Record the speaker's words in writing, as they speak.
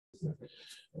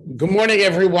Good morning,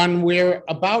 everyone. We're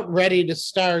about ready to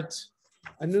start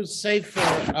a new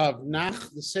Sefer of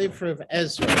the Sefer of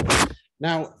Ezra.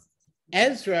 Now,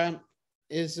 Ezra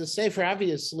is a Sefer,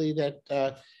 obviously,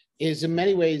 that is in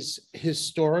many ways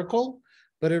historical,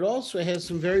 but it also has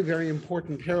some very, very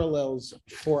important parallels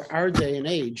for our day and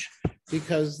age,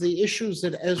 because the issues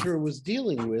that Ezra was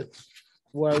dealing with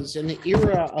was an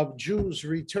era of Jews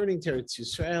returning to Eretz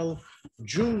Yisrael,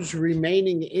 Jews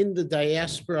remaining in the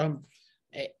diaspora,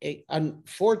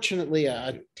 unfortunately,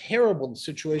 a terrible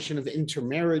situation of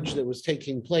intermarriage that was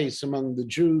taking place among the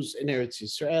Jews in Eretz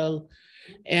Yisrael,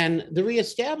 and the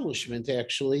reestablishment,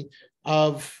 actually,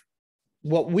 of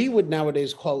what we would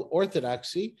nowadays call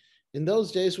orthodoxy, in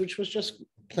those days, which was just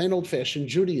plain old-fashioned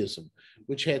Judaism,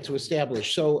 which had to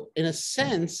establish. So, in a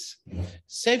sense,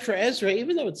 Sefer Ezra,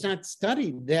 even though it's not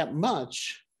studied that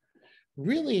much,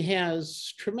 really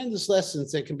has tremendous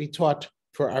lessons that can be taught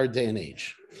for our day and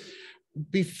age.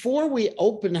 Before we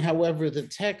open, however, the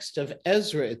text of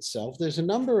Ezra itself, there's a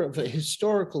number of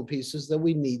historical pieces that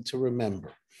we need to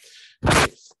remember.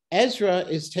 Ezra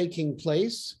is taking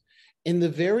place in the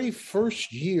very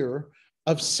first year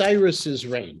of Cyrus's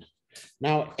reign.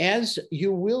 Now, as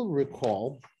you will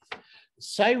recall,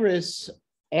 Cyrus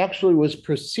actually was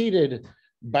preceded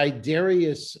by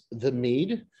Darius the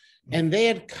Mede, and they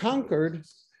had conquered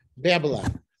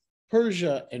Babylon,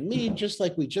 Persia, and Mede, just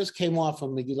like we just came off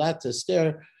of Megillat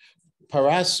Esther,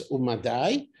 Paras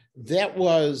Umadai. That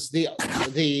was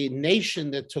the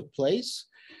nation that took place.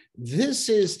 This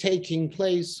is taking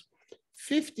place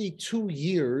 52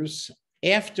 years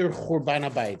after Churban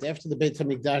HaBayit, after the Beit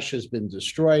HaMikdash has been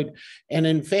destroyed. And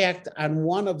in fact, on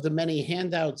one of the many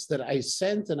handouts that I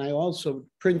sent, and I also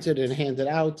printed and handed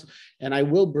out, and I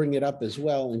will bring it up as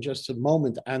well in just a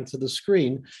moment onto the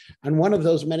screen, on one of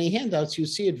those many handouts, you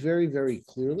see it very, very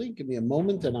clearly. Give me a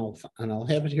moment and I'll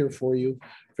have it here for you,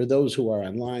 for those who are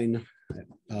online.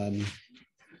 I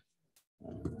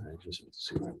just have to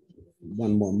see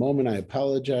one more moment. I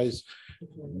apologize.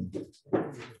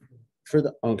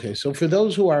 So for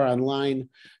those who are online,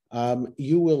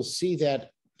 you will see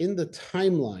that in the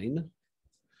timeline,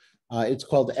 it's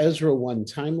called Ezra 1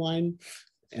 timeline,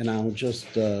 and I'll just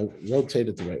rotate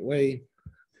it the right way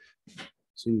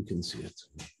so you can see it.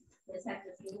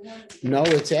 No,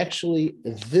 it's actually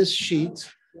this sheet.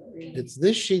 It's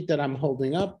this sheet that I'm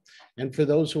holding up. And for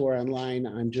those who are online,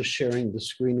 I'm just sharing the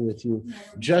screen with you,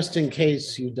 just in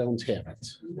case you don't have it.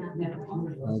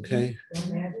 Okay.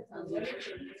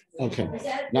 Okay.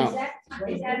 Now,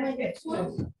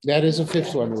 that is a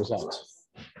fifth one result.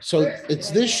 So it's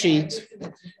this sheet.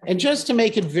 And just to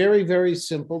make it very, very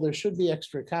simple, there should be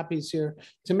extra copies here.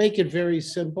 To make it very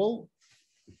simple,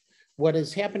 what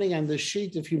is happening on this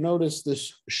sheet, if you notice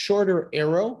this shorter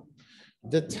arrow,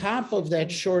 the top of that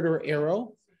shorter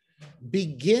arrow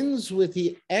begins with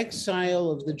the exile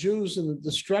of the Jews and the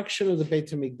destruction of the Beit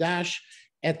HaMikdash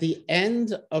at the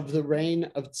end of the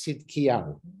reign of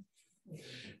Tzidkiyahu.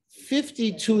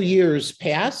 52 years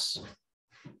pass,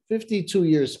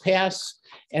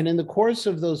 and in the course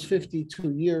of those 52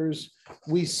 years,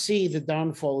 we see the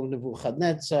downfall of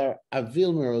Nebuchadnezzar,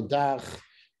 Avil Merodach,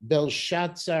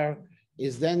 Belshazzar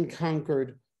is then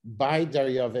conquered by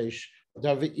Dariavesh.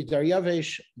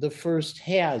 Dariavesh the first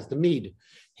the Mede,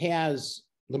 has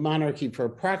the monarchy for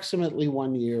approximately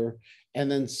 1 year, and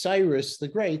then Cyrus the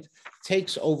Great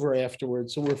takes over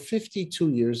afterwards. So we're 52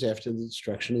 years after the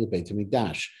destruction of the Beit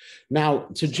HaMikdash. Now,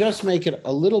 to just make it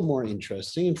a little more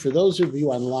interesting, and for those of you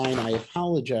online, I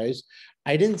apologize,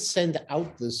 I didn't send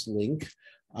out this link,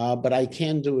 but I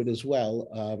can do it as well.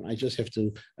 I just have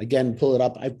to, again, pull it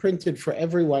up. I printed for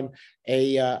everyone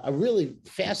a really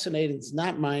fascinating, it's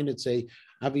not mine,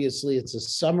 obviously it's a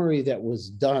summary that was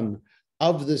done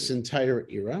of this entire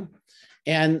era.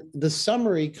 And the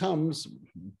summary comes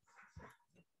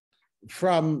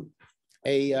from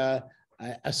a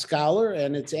scholar,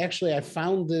 and it's actually, I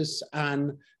found this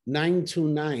on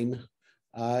 929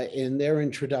 in their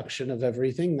introduction of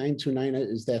everything. 929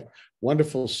 is that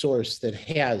wonderful source that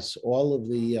has all of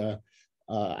the,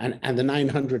 and the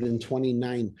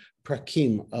 929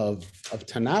 prakim of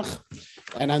Tanakh.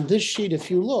 And on this sheet, if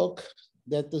you look,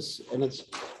 and it's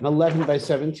an 11 by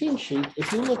 17 sheet.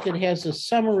 If you look, it has a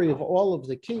summary of all of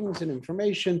the kings and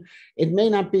information. It may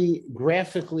not be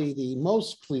graphically the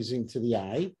most pleasing to the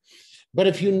eye, but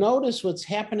if you notice what's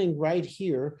happening right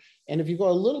here, and if you go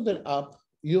a little bit up,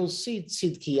 you'll see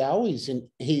Tzidkiyahu,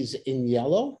 he's in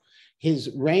yellow.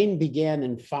 His reign began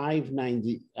in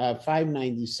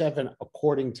 597,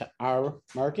 according to our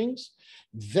markings.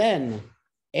 Then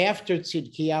After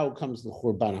Tzidkiyahu comes the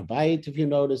Churban HaBayit, if you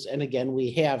notice, and again,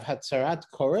 we have Hatzarat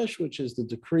Koresh, which is the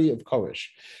decree of Koresh.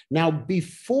 Now,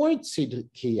 before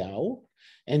Tzidkiyahu,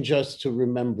 and just to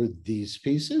remember these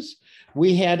pieces,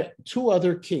 we had two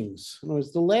other kings. It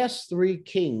was the last three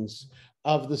kings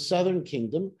of the southern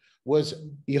kingdom was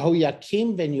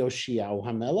Yehoyakim ben Yoshiyahu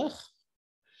HaMelech.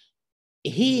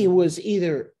 He was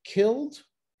either killed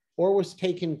or was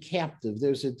taken captive.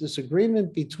 There's a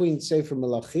disagreement between Sefer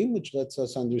Melachim, which lets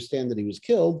us understand that he was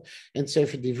killed, and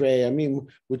Sefer Divrei Yamim,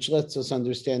 which lets us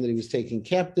understand that he was taken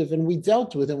captive. And we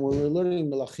dealt with him when we were learning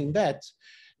Melachim Bet,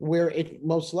 where it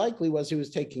most likely was he was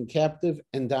taken captive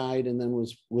and died and then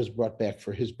was brought back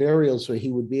for his burial, so he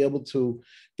would be able to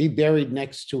be buried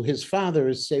next to his father,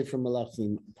 as Sefer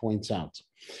Melachim points out.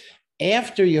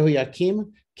 After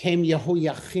Yehoyakim came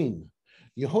Yehoyachin.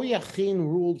 Yehoyachin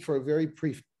ruled for a very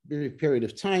brief period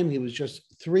of time. He was just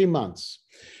 3 months.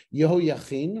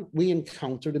 Yehoyachin, we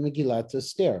encountered in Megillat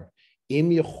Esther. Im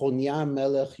Yechonia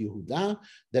Melech Yehuda,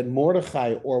 that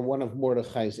Mordechai, or one of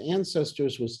Mordechai's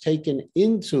ancestors, was taken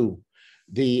into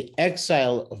the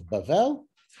exile of Bavel,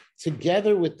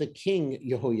 together with the king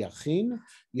Yehoyachin.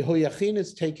 Yehoyachin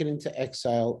is taken into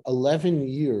exile 11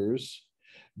 years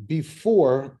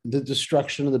before the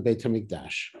destruction of the Beit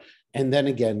HaMikdash. And then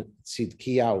again,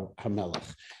 Tzidkiyahu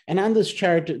HaMelech. And on this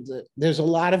chart, there's a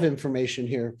lot of information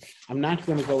here. I'm not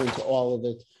going to go into all of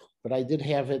it, but I did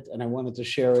have it and I wanted to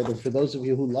share it. And for those of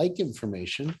you who like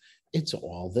information, it's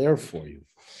all there for you.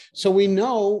 So we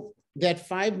know that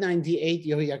 598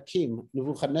 Yehoyakim,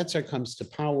 Nebuchadnezzar comes to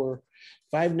power.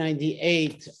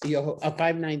 598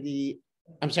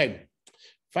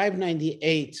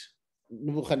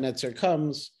 Nebuchadnezzar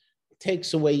comes,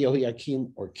 takes away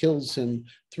Yehoyakim or kills him.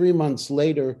 3 months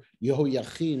later,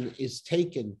 Yehoyachin is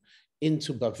taken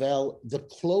into Bavel. The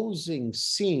closing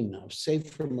scene of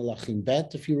Sefer Melachim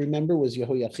Bet, if you remember, was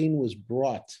Yehoyachin was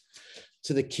brought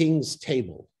to the king's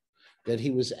table, that he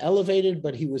was elevated,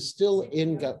 but he was still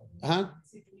in,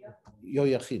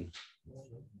 Yehoyachin.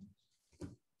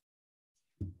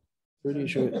 Pretty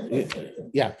sure,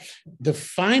 yeah. The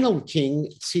final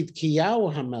king,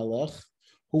 Tzidkiyahu HaMelech,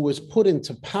 who was put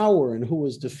into power and who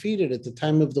was defeated at the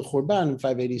time of the Churban in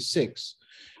 586,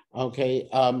 okay,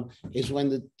 is when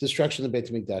the destruction of the Beit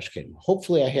HaMikdash came.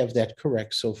 Hopefully I have that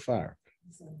correct so far.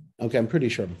 Okay, I'm pretty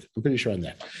sure on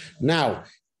that. Now,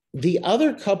 the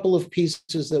other couple of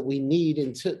pieces that we need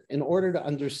in order to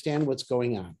understand what's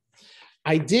going on.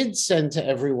 I did send to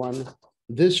everyone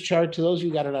this chart. To those of you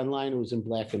who got it online, it was in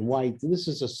black and white. This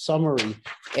is a summary,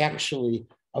 actually,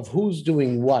 of who's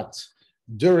doing what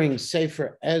during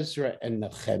Sefer Ezra and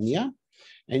Nehemiah.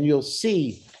 And you'll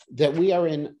see that we are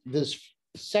in this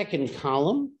second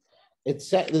column.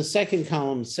 The second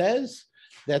column says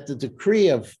that the decree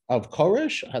of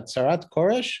Koresh, Hatzarat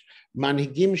Koresh,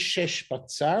 Manhigim Shesh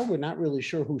Batzar, we're not really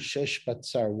sure who Shesh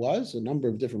Batzar was, a number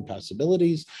of different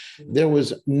possibilities. There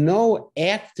was no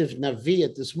active Navi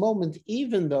at this moment,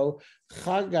 even though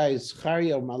Chagai,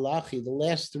 Zechariah, Malachi, the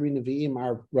last three Naviim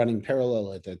are running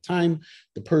parallel at that time.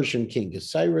 The Persian king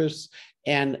is Cyrus,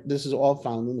 and this is all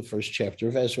found in the first chapter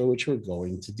of Ezra, which we're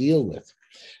going to deal with.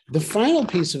 The final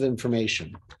piece of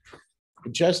information,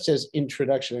 just as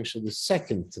introduction, actually the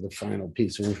second to the final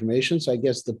piece of information, so I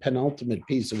guess the penultimate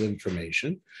piece of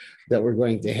information that we're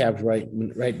going to have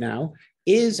right now,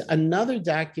 is another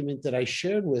document that I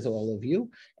shared with all of you,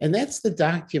 and that's the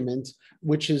document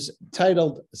which is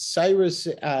titled Cyrus,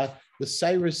 the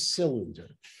Cyrus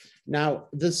Cylinder. Now,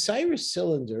 the Cyrus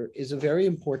Cylinder is a very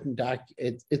important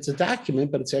document. It's a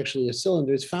document, but it's actually a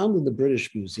cylinder. It's found in the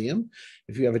British Museum.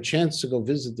 If you have a chance to go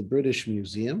visit the British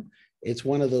Museum, it's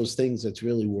one of those things that's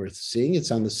really worth seeing.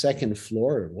 It's on the second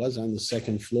floor. It was on the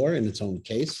second floor in its own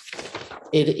case.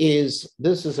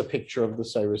 This is a picture of the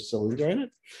Cyrus Cylinder in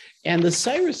it. And the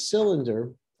Cyrus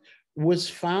Cylinder was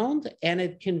found, and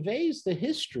it conveys the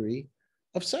history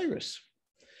of Cyrus.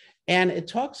 And it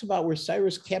talks about where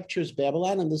Cyrus captures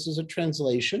Babylon, and this is a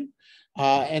translation.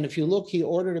 And if you look, he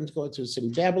ordered him to go to the city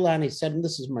Babylon. He said, and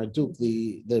this is Marduk,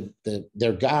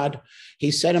 their god. He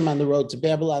set him on the road to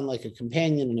Babylon like a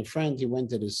companion and a friend. He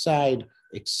went at his side,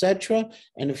 etc.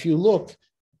 And if you look,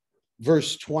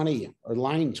 verse 20, or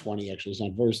line 20, actually, it's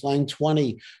not verse, line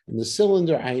 20, in the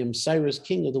cylinder, I am Cyrus,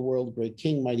 king of the world, great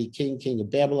king, mighty king, king of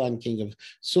Babylon, king of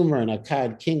Sumer and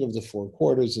Akkad, king of the four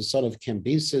quarters, the son of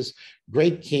Cambyses,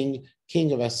 great king,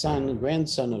 king of Asan,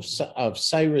 grandson of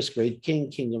Cyrus, great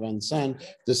king, king of Ansan,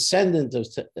 descendant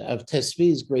of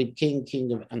Tesbiz, great king,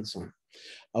 king of Ansan.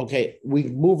 Okay, we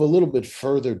move a little bit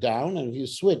further down, and if you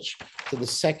switch to the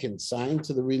second sign,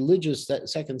 to the religious, that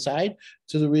second side,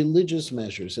 to the religious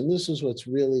measures, and this is what's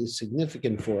really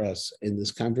significant for us in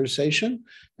this conversation,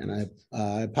 and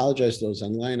I apologize to those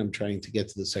online, I'm trying to get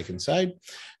to the second side,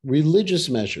 religious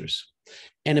measures.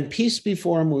 And in peace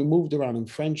before him, we moved around in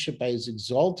friendship by his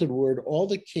exalted word, all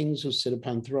the kings who sit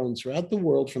upon thrones throughout the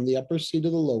world, from the upper sea to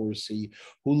the lower sea,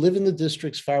 who live in the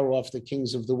districts far off, the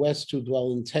kings of the west who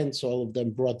dwell in tents, all of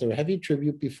them brought their heavy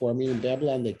tribute before me. In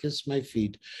Babylon, they kissed my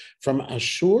feet. From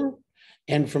Ashur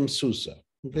and from Susa.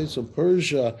 Okay, so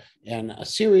Persia and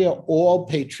Assyria all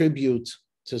pay tribute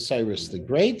to Cyrus the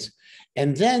Great.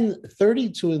 And then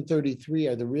 32 and 33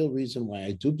 are the real reason why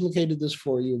I duplicated this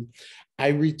for you. I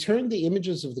returned the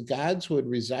images of the gods who had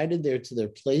resided there to their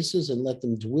places and let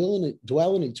them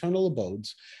dwell in eternal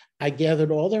abodes. I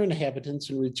gathered all their inhabitants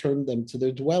and returned them to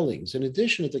their dwellings. In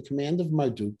addition, at the command of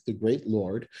Marduk, the great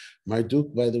lord,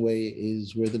 Marduk, by the way,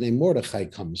 is where the name Mordechai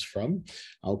comes from.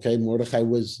 Okay, Mordechai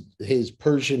was, his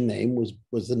Persian name was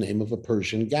the name of a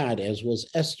Persian god, as was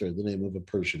Esther, the name of a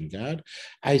Persian god.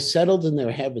 I settled in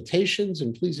their habitations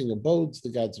and pleasing abodes,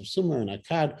 the gods of Sumer and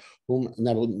Akkad, whom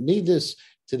Nabonidus,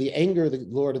 to the anger the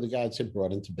Lord of the gods had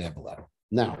brought into Babylon.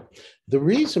 Now, the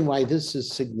reason why this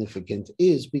is significant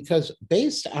is because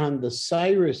based on the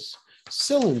Cyrus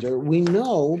cylinder, we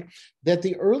know that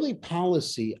the early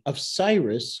policy of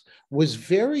Cyrus was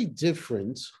very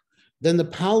different than the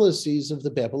policies of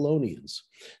the Babylonians.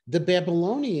 The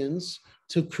Babylonians,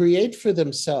 to create for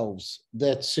themselves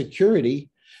that security,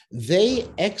 they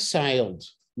exiled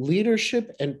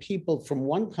leadership and people from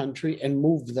one country and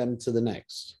moved them to the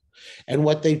next. And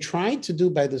what they tried to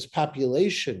do by this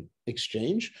population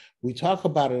exchange, we talk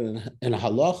about it in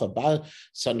halacha,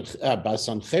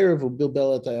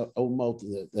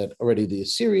 that already the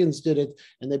Assyrians did it,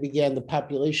 and they began the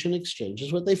population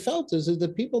exchanges. What they felt is that the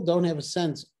people don't have a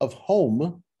sense of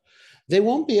home. They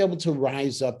won't be able to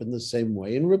rise up in the same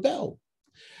way and rebel.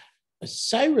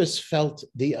 Cyrus felt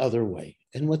the other way.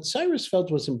 And what Cyrus felt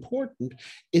was important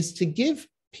is to give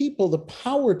people the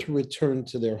power to return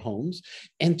to their homes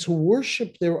and to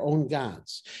worship their own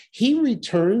gods. He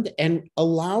returned and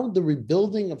allowed the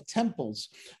rebuilding of temples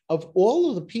of all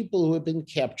of the people who had been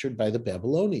captured by the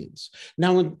Babylonians.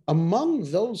 Now, among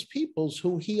those peoples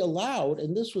who he allowed,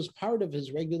 and this was part of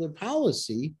his regular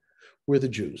policy, were the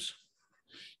Jews.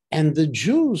 And the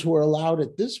Jews were allowed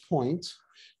at this point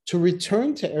to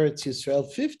return to Eretz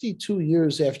Yisrael 52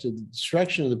 years after the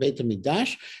destruction of the Beit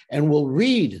HaMikdash, and we'll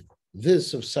read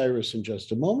this of Cyrus in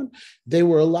just a moment. They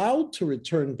were allowed to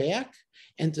return back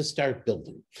and to start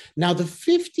building. Now, the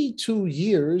 52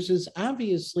 years is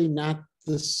obviously not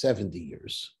the 70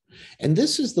 years. And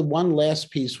this is the one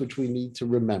last piece which we need to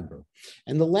remember.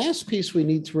 And the last piece we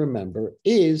need to remember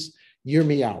is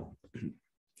Yirmiyahu.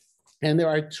 And there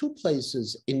are two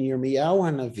places in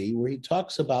Yirmiyahu HaNavi where he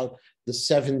talks about the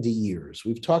 70 years.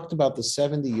 We've talked about the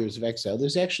 70 years of exile.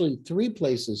 There's actually three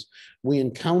places we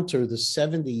encounter the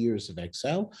 70 years of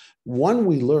exile. One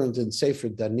we learned in Sefer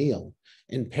Daniel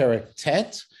in Perek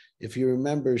Tet. If you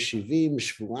remember Shivim,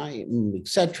 Shvuayim,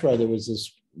 etc., there was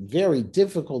this very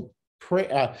difficult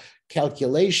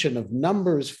calculation of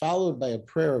numbers followed by a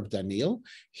prayer of Daniel.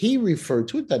 He referred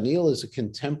to it. Daniel is a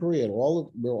contemporary at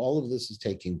where all of this is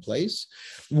taking place.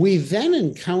 We then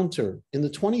encounter in the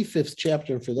 25th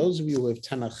chapter, and for those of you who have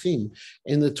Tanachim,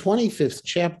 in the 25th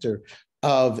chapter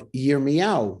of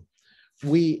Yirmiyahu,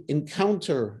 we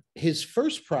encounter his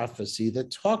first prophecy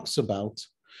that talks about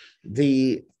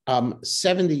the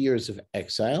 70 years of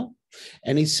exile.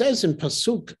 And he says in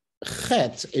Pasuk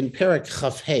Chet in Perek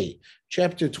Chafhei,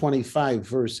 chapter 25,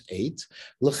 verse 8,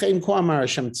 L'chein ko amar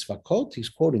Hashem tzvakot, he's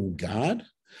quoting God,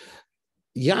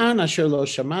 Yan asher lo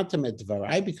shamatem et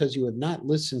dvarai, because you have not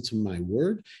listened to my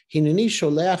word. Hineni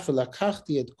sholeach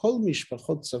v'lakachti et kol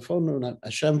mishpachot tzafon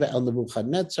Hashem ve'el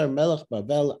Nebuchadnezzar melech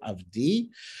Bavel avdi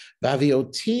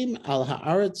v'aviotim al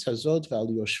haaretz hazot ve'al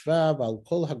yoshva ve'al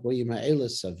kol hagoyim ha'ele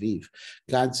saviv.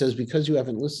 God says, because you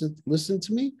haven't listened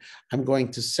to me, I'm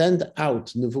going to send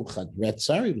out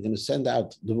Nebuchadnezzar. I'm going to send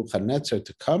out Nebuchadnezzar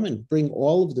to come and bring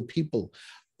all of the people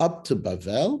up to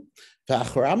Bavel. And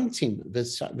I'm going to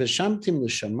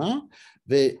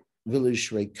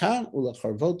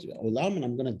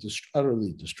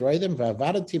utterly destroy them.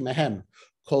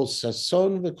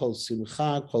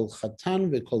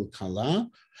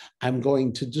 I'm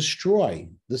going to destroy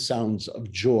the sounds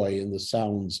of joy and the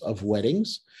sounds of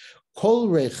weddings. Kol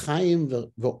rechaim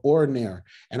ve'orner,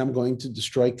 and I'm going to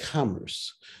destroy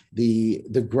commerce,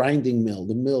 the grinding mill,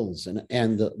 the mills,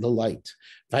 and the light.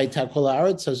 V'ayta kol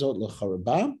haaretz hazot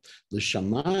lecharaba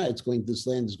l'shama. This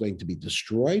land is going to be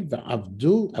destroyed.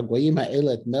 V'avdu hagoyim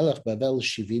ha'ele et melech Bavel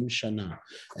 70 shana,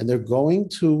 and they're going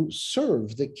to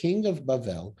serve the king of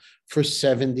Bavel for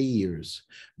 70 years.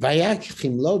 Vayak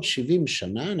chimlot 70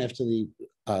 shana, and after the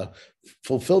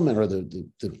fulfillment, or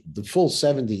the full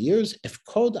 70 years,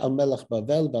 Efkod al melech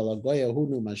Bavel balagoya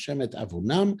hunu mashemet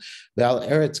avunam bal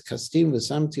eretz kastim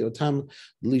v'samti otam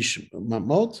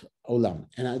lishmamot olam.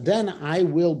 And then I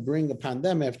will bring upon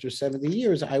them, after 70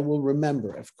 years, I will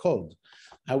remember, Efkod,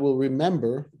 I will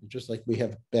remember, just like we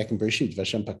have back in Bereshit,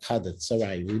 Vashem Pakadet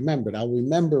Sarai, remembered, I'll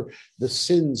remember the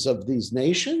sins of these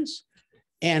nations,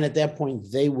 and at that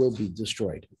point, they will be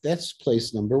destroyed. That's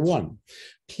place number one.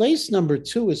 Place number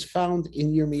two is found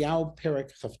in Yirmiyahu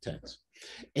Perek Chavtet.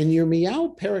 In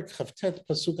Yirmiyahu Perek Chavtet,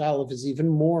 Pasuk Aleph is even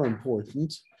more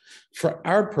important for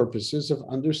our purposes of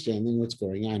understanding what's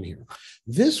going on here.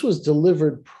 This was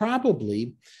delivered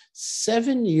probably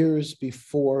 7 years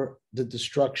before the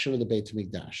destruction of the Beit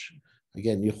HaMikdash.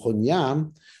 Again,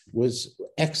 Yechoniah was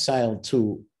exiled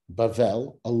to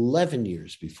Bavel 11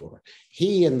 years before.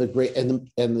 He and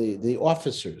the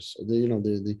officers,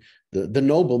 the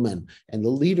noblemen and the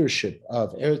leadership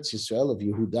of Eretz Yisrael, of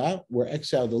Yehuda, were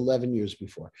exiled 11 years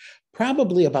before.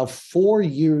 Probably about 4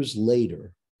 years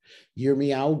later,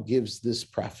 Yirmiyahu gives this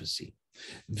prophecy.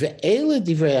 This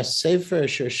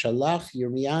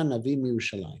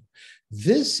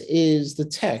is the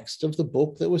text of the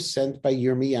book that was sent by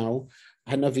Yirmiyahu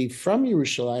Hanavi from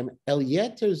Yerushalayim, El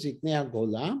Yeter Ziknei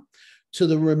HaGolah, to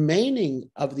the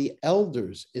remaining of the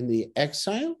elders in the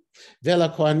exile, Vel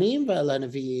HaKohanim Vel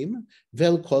HaNeviim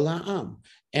Vel Kol Ha'am,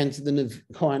 and to the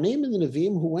Kohanim and the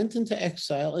Neviim who went into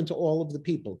exile, and to all of the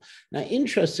people. Now,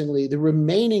 interestingly, the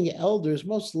remaining elders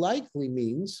most likely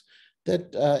means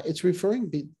that it's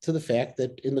referring to the fact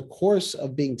that in the course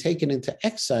of being taken into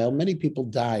exile, many people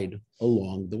died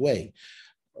along the way.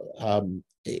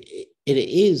 It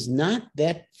is not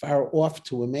that far off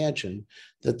to imagine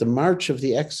that the march of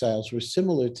the exiles were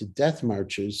similar to death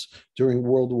marches during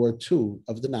World War II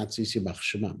of the Nazis, Yimach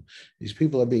Shemam. These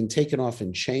people are being taken off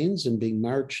in chains and being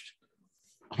marched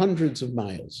hundreds of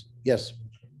miles. Yes?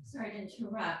 Sorry to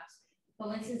interrupt, but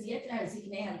when it says Yeter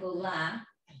Ziknei HaGolah,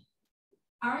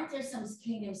 aren't there some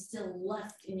kingdoms still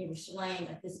left in Yerushalayim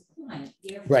at this point?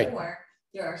 Therefore, right.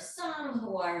 There are some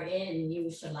who are in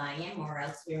Yerushalayim or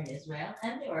elsewhere in Israel,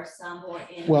 and there are some who are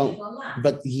in Golan.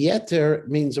 But Yeter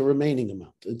means a remaining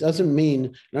amount. It doesn't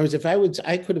mean, in other words,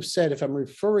 I could have said, if I'm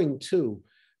referring to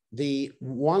the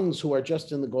ones who are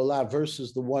just in the Golah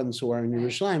versus the ones who are in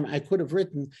Yerushalayim, I could have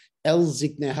written El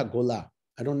Ziknei HaGolah.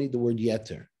 I don't need the word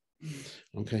Yeter.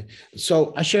 Okay.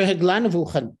 So Asher Hegla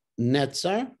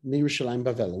Nebuchadnezzar Yerushalayim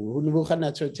Bavel.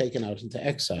 Nebuchadnezzar taken out into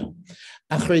exile.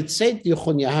 Achritzet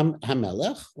Yechoniah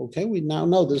Hamelech. Okay, we now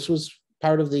know this was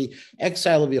part of the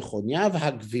exile of Yechoniah,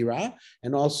 Hagvira,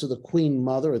 and also the queen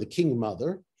mother or the king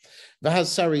mother.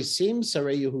 V'hasarisim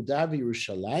Sarei Yehuda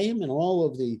Yerushalayim, and all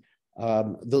of the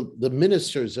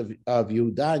ministers of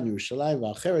Yehuda and Yerushalayim,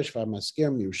 V'acheresh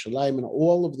V'amasker Yerushalayim, and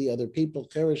all of the other people.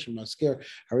 Cheresh and Masker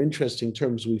are interesting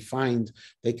terms we find.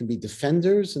 They can be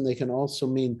defenders, and they can also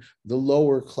mean the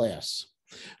lower class.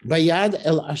 Bayad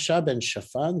El Ashab and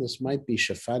Shaphan. This might be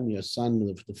Shaphan, son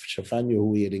of the Shaphan who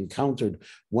we had encountered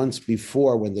once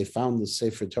before when they found the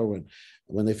Sefer Torah.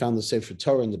 When they found the Sefer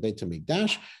Torah in the Beit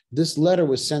HaMikdash, this letter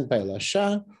was sent by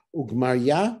Elisha,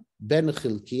 Ugmarya ben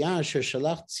Chilkiah, Asher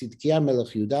Shalach Tzidkiah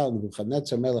melech Yehuda, and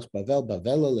Nebuchadnezzar melech Bavel,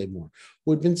 Lemor,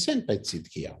 who had been sent by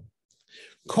Tzidkiah.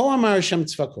 Ko amar Hashem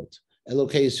tzvakot,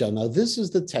 Elokei Yisrael. Now this is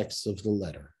the text of the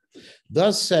letter.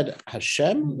 Thus said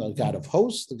Hashem, the God of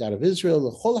hosts, the God of Israel,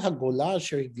 L'chol hagolah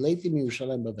asher higleiti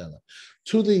miYerushalayim Bavel,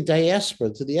 to the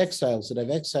diaspora, to the exiles that I've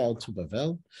exiled to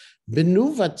Bavel,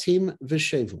 benu vatim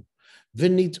v'shevu,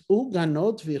 v'nit'u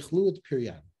ganot v'yichlu et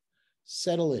piryan.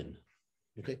 Settle in,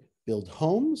 okay? Build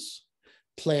homes,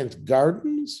 plant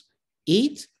gardens,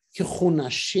 eat,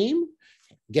 kichunashim,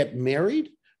 get married,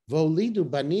 v'olidu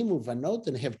banim uvanot,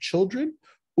 and have children,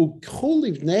 ukchu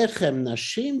livnechem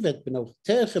nashim v'et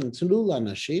benotechem tnu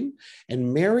lanashim,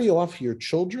 and marry off your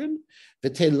children,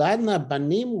 v'teladna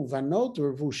banim uvanot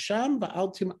revusham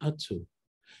v'al tim'atu,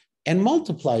 and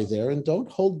multiply there, and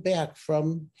don't hold back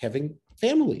from having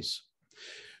families.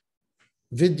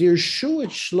 V'dirshu et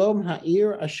shlom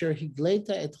ha'ir asher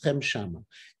higleita etchem shama,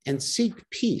 and seek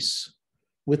peace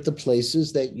with the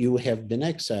places that you have been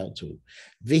exiled to.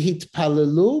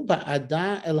 V'hitpalelu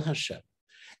ba'ada el Hashem,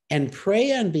 and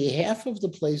pray on behalf of the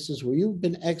places where you've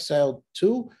been exiled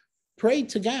to. Pray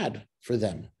to God for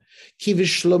them. Ki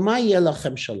v'shloma yeh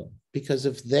lachem shalom. Because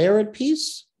if they're at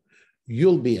peace,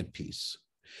 you'll be at peace.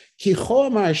 Ki cho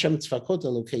amar Hashem tzvakot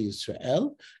Elokei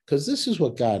Yisrael, because this is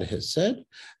what God has said.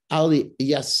 Al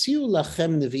yasiu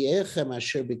lachem nevi'echem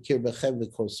asher b'kirbechem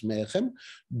v'kosmechem.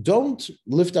 Don't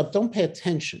lift up, don't pay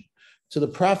attention to the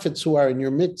prophets who are in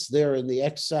your midst there in the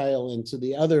exile and to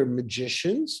the other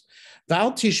magicians.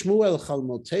 V'al tishmu el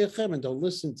chalmotechem, and don't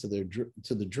listen to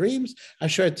the dreams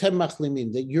asher atem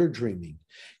machlimin, that you're dreaming.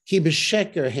 Ki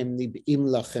b'sheker hem nib'im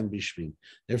lachem b'shvim.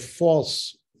 They're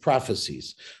false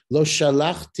prophecies. Lo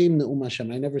shalachtim ne'um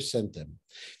Hashem. I never sent them.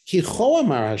 Ki cho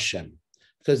amar Hashem.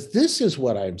 Because this is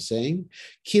what I'm saying.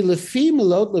 Ki lefi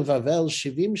melot levavel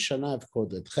shivim shana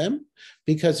v'kodetchem.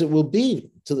 Because it will be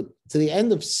to the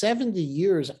end of 70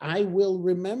 years, I will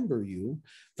remember you.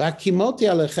 V'akimoti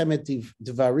alechem et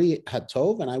dvari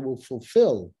hatov, and I will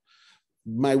fulfill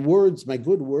my words, my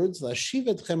good words, lashiv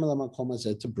etchem el hamakom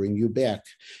hazeh, to bring you back.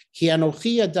 Ki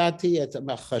anochi yadati et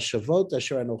machashavot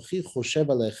asher anochi choshev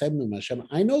alechem mim Hashem.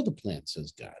 I know the plan,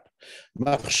 says God.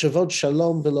 Machshavot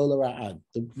shalom v'lo l'ra'ad.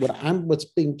 What's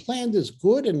being planned is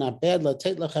good and not bad.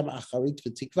 Latet lachem acharit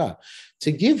v'tikva,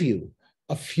 to give you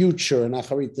a future and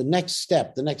acharit, the next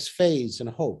step, the next phase, and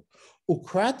hope.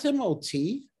 Ukratem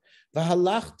oti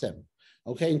v'halachtem.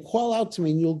 Okay, and call out to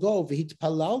me, and you'll go.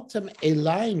 V'hitpalaltem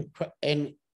elai,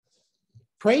 and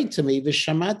pray to me.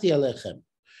 V'shamati alechem,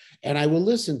 and I will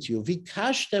listen to you.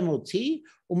 V'kashtem oti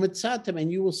umetzatem,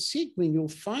 and you will seek me, and you'll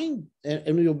find,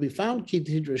 and you'll be found. Ki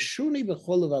tidrashuni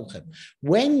b'chol levavchem,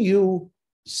 when you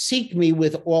seek me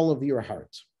with all of your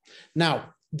heart.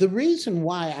 Now, the reason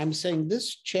why I'm saying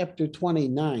this chapter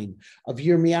 29 of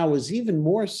Yirmiyahu is even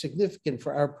more significant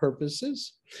for our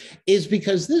purposes is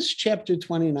because this chapter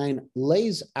 29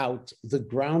 lays out the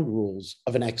ground rules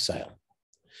of an exile.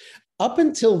 Up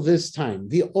until this time,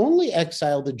 the only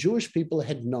exile the Jewish people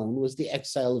had known was the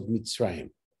exile of Mitzrayim.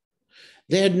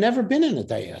 They had never been in a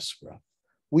diaspora.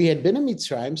 We had been in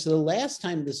Mitzrayim, so the last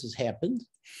time this has happened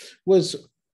was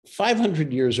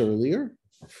 500 years earlier,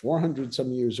 400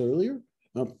 some years earlier.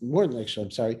 More than actually,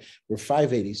 I'm sorry, we're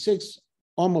 586,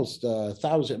 almost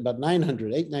 1,000, about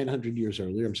 900 years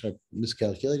earlier. I'm sorry,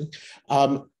 miscalculating.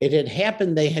 It had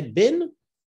happened,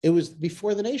 it was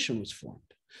before the nation was formed.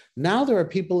 Now there are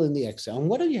people in the exile. And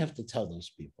what do you have to tell those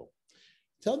people?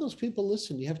 Tell those people,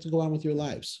 listen, you have to go on with your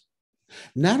lives.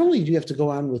 Not only do you have to go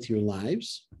on with your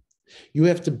lives, you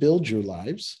have to build your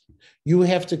lives. You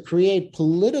have to create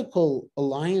political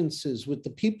alliances with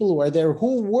the people who are there,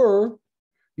 who were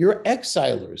your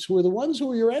exilers, who are the ones who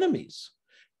are your enemies.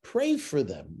 Pray for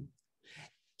them.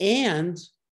 And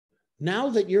now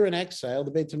that you're in exile,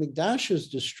 the Beit HaMikdash is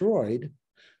destroyed.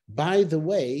 By the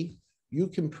way, you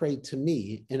can pray to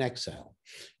me in exile.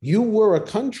 You were a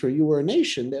country, you were a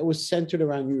nation that was centered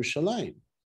around Yerushalayim.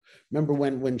 Remember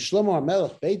when Shlomo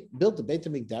HaMelech built the Beit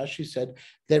HaMikdash, he said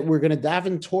that we're going to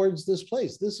daven towards this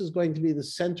place. This is going to be the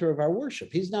center of our worship.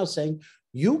 He's now saying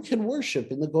you can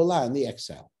worship in the Golah, in the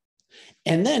exile.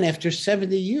 And then after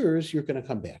 70 years, you're going to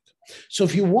come back. So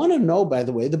if you want to know, by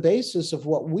the way, the basis of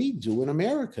what we do in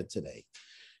America today,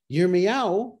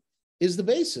 Yirmiyahu is the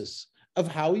basis of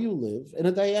how you live in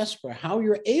a diaspora, how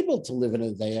you're able to live in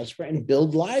a diaspora and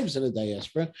build lives in a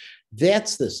diaspora.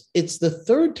 That's this. It's the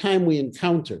third time we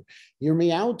encounter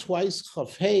Yirmiyahu twice,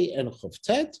 Chaf Hey and Chaf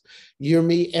Tet.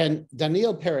 And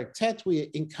Daniel Perek Tet,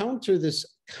 we encounter this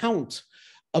count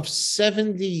of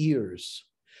 70 years.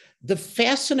 The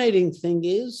fascinating thing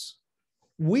is,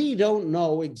 we don't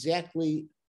know exactly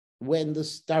when the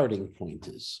starting point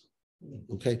is.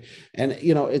 Okay, and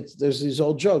there's these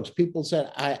old jokes. People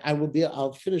said,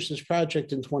 I'll finish this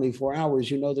project in 24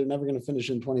 hours. They're never going to finish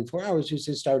in 24 hours. You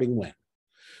say, starting when?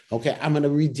 Okay, I'm going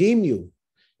to redeem you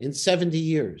in 70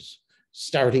 years.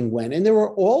 Starting when? And there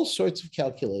were all sorts of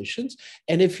calculations.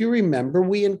 And if you remember,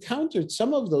 we encountered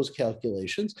some of those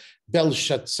calculations.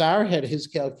 Belshazzar had his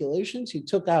calculations. He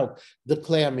took out the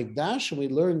Klei HaMikdash, and we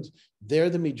learned there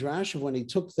the midrash of when he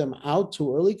took them out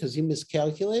too early because he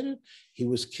miscalculated, he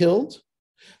was killed.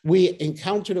 We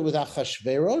encountered it with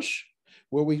Achashverosh,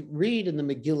 where we read in the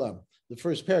Megillah, the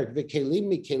first parak, V'kelim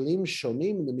mikelim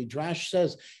shonim, and the midrash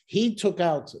says he took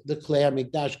out the Klei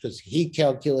HaMikdash because he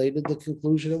calculated the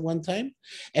conclusion at one time.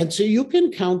 And so you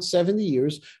can count 70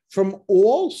 years from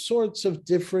all sorts of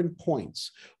different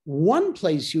points. One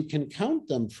place you can count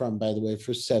them from, by the way,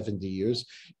 for 70 years,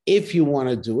 if you want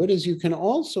to do it, is you can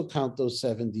also count those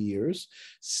 70 years,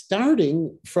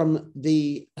 starting from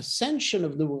the ascension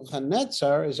of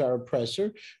Nebuchadnezzar as our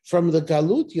oppressor, from the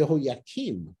Galut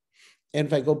Yehoyakim. And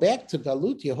if I go back to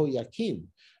Galut Yehoyakim,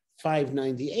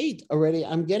 598 already,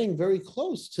 I'm getting very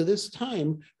close to this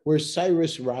time where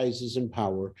Cyrus rises in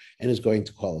power and is going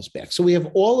to call us back. So we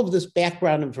have all of this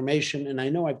background information, and I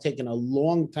know I've taken a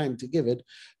long time to give it,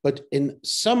 but in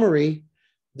summary,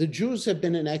 the Jews have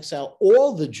been in exile,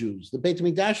 all the Jews. The Beit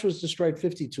HaMikdash was destroyed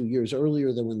 52 years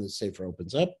earlier than when the Sefer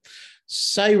opens up.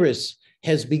 Cyrus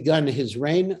has begun his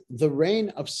reign. The reign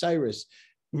of Cyrus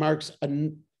marks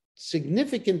a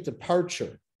significant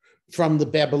departure from the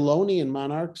Babylonian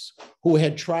monarchs who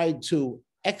had tried to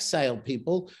exile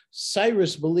people.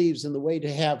 Cyrus believes in the way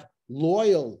to have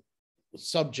loyal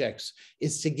subjects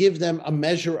is to give them a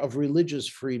measure of religious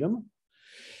freedom.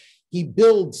 He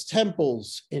builds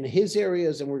temples in his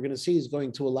areas, and we're going to see he's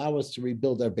going to allow us to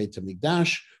rebuild our Beit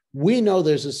HaMikdash. We know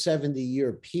there's a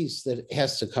 70-year peace that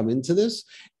has to come into this.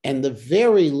 And the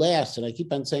very last, and I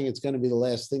keep on saying it's going to be the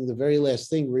last thing, the very last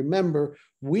thing, remember,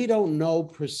 we don't know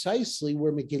precisely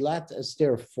where Megillat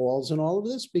Esther falls in all of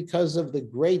this because of the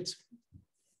great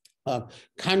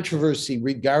controversy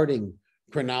regarding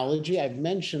chronology. I've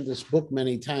mentioned this book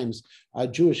many times,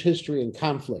 Jewish History and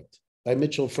Conflict by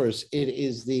Mitchell First. It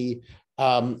is the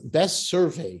best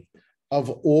survey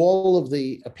of all of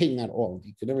the opinion, not all,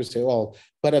 you can never say all,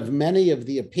 but of many of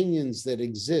the opinions that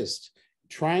exist,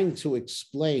 trying to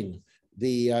explain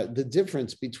the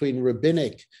difference between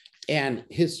rabbinic and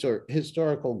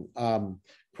historical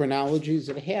chronologies.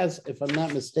 It has, if I'm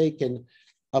not mistaken,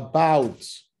 about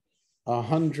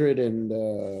 100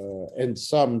 and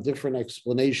some different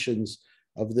explanations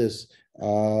of this.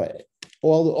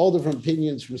 All different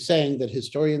opinions, from saying that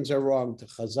historians are wrong to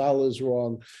Chazal is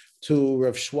wrong, to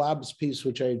Rav Schwab's piece,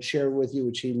 which I had shared with you,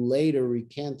 which he later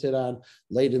recanted on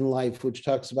late in life, which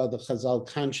talks about the Chazal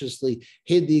consciously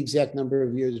hid the exact number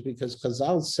of years because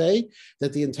Chazal say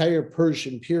that the entire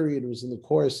Persian period was in the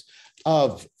course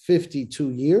of 52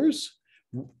 years.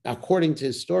 According to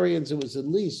historians, it was at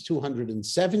least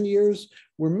 207 years.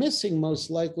 We're missing most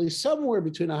likely somewhere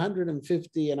between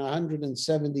 150 and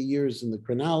 170 years in the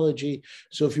chronology.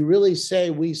 So if you really say,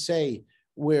 we say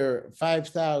we're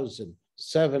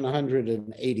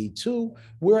 5,782,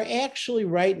 we're actually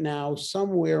right now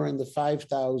somewhere in the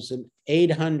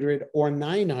 5,800 or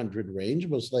 900 range,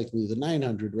 most likely the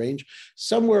 900 range,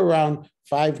 somewhere around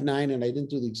 59, and I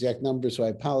didn't do the exact number, so I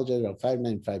apologize, about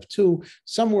 5952,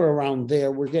 somewhere around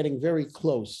there. We're getting very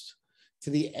close to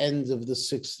the end of the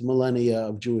 6th millennia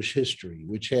of Jewish history,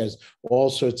 which has all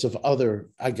sorts of other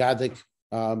agadic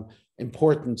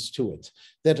importance to it,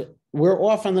 that we're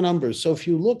off on the numbers. So if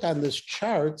you look on this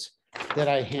chart that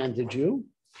I handed you,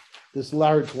 this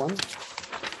large one,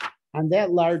 on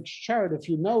that large chart, if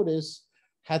you notice,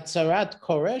 Hatzarat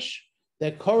Koresh,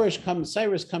 that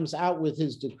Cyrus comes out with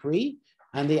his decree.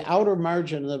 On the outer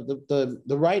margin of the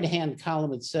right-hand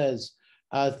column, it says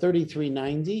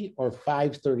 3390 or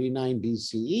 539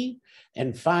 BCE,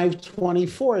 and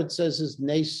 524, it says, is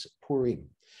Nes Purim.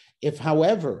 If,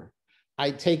 however,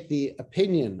 I take the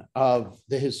opinion of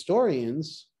the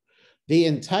historians, the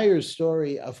entire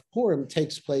story of Purim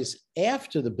takes place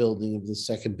after the building of the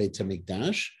second Beit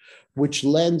HaMikdash, which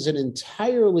lends an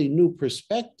entirely new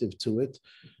perspective to it.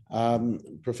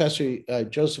 Professor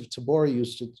Joseph Tabor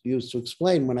used to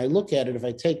explain, when I look at it, if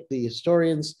I take the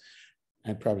historians,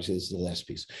 I probably say this is the last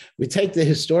piece, we take the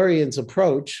historians'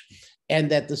 approach, and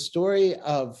that the story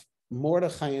of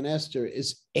Mordechai and Esther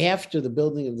is after the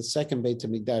building of the second Beit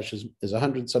HaMikdash is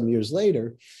 100-some years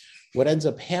later. What ends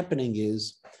up happening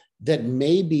is that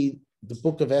maybe the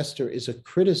book of Esther is a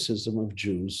criticism of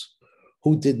Jews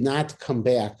who did not come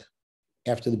back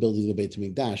after the building of the Beit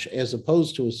HaMikdash, as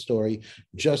opposed to a story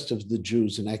just of the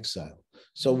Jews in exile.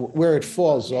 So where it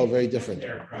falls is all very different.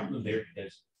 Their problem there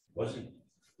wasn't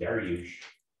Darius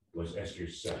was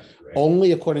Esther's son, right?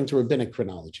 Only according to rabbinic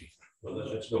chronology. Well,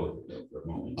 let's go with it for a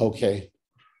moment. Okay.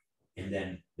 And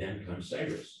then comes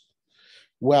Cyrus.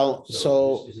 Well,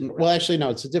 actually,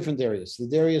 no, it's a different Darius. The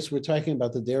Darius, we're talking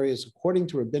about the Darius according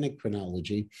to rabbinic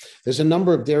chronology. There's a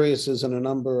number of Dariuses and a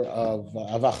number of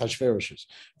Achashverosh's.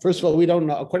 First of all, we don't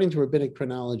know, according to rabbinic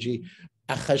chronology,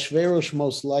 Achashverosh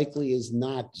most likely is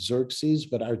not Xerxes,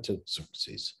 but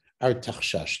Artaxerxes,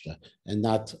 Artaxashta, and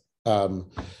not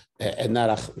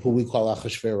who we call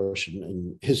Achashverosh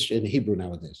in Hebrew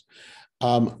nowadays.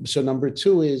 So number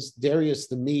two is Darius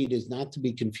the Mede is not to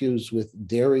be confused with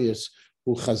Darius,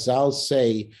 who Chazal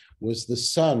say was the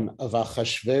son of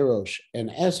Achashverosh and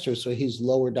Esther, so he's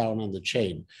lower down on the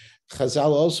chain.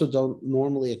 Chazal also don't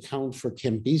normally account for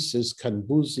Cambyses.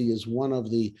 Cambyses is one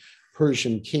of the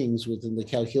Persian kings within the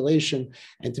calculation,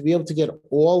 and to be able to get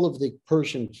all of the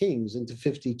Persian kings into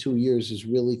 52 years is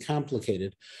really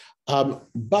complicated.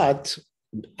 But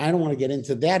I don't want to get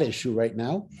into that issue right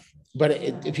now. But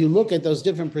if you look at those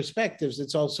different perspectives,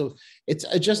 it's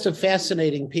just a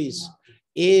fascinating piece.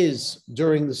 Is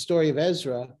during the story of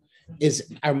Ezra,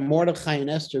 are Mordechai and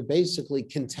Esther basically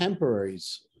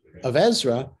contemporaries of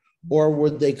Ezra, or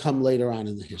would they come later on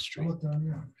in the history?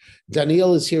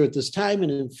 Daniel is here at this time,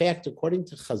 and in fact, according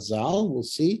to Chazal, we'll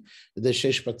see the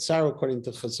Shesh Batzar, according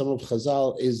to some of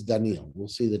Chazal, is Daniel. We'll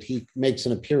see that he makes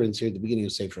an appearance here at the beginning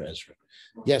of Sefer Ezra.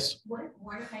 Yes? Would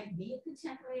Mordechai be a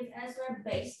contemporary of Ezra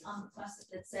based on the passage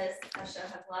that says Asher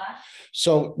Hagla?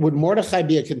 So would Mordechai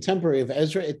be a contemporary of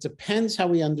Ezra? It depends how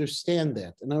we understand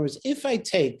that. In other words, if I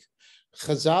take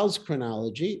Chazal's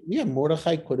chronology, yeah,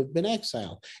 Mordechai could have been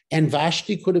exiled, and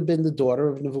Vashti could have been the daughter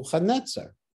of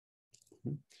Nebuchadnezzar,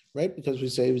 right? Because we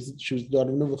say she was the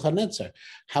daughter of Nebuchadnezzar.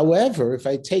 However, if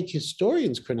I take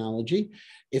historians' chronology,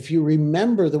 if you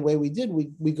remember the way we did,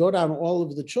 we go down all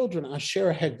of the children.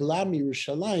 Asher Hagla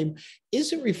Yerushalayim,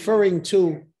 is it referring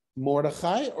to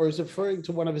Mordechai, or is it referring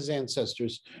to one of his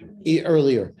ancestors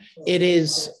earlier? It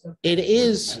is.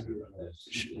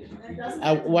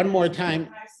 One more time.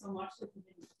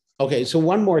 Okay, so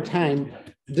one more time.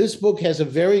 This book has a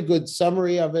very good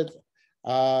summary of it,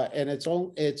 and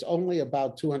it's only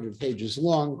about 200 pages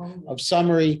long of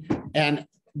summary. And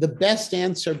the best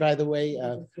answer, by the way,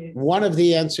 one of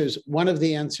the answers,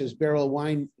 Beryl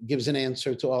Wine gives an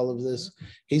answer to all of this.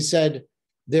 He said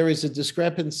there is a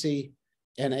discrepancy,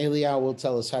 and Eliyahu will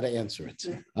tell us how to answer it.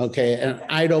 Okay, and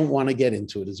I don't want to get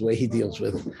into it, is the way he deals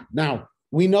with it. Now,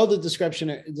 we know the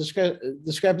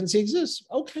discrepancy exists.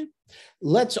 Okay,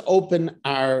 let's open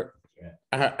our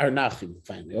Nachim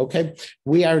finally. Okay,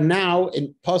 we are now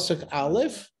in Pasuk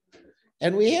Aleph,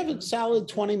 and we have a solid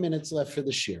 20 minutes left for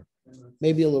the shir,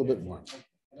 maybe a little bit more.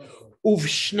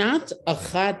 Uvshnat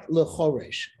achat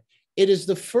lechoresh. It is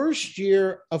the first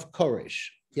year of Koresh.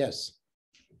 Yes.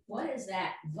 What is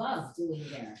that Vav doing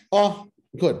there? Oh,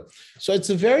 good. So it's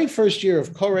the very first year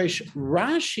of Koresh.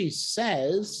 Rashi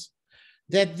says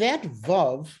that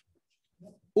Vav,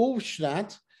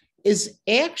 Uvshnat, is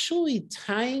actually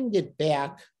tying it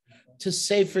back to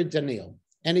Sefer Daniel.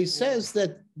 And he says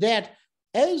that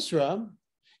Ezra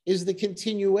is the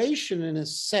continuation, in a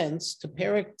sense, to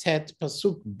Perek Tet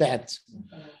Pasuk Bet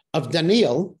of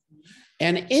Daniel.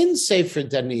 And in Sefer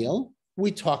Daniel,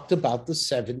 we talked about the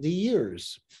 70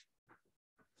 years.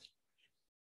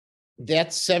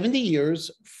 That's 70 years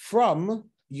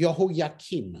from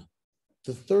Yehoiakim,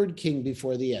 the third king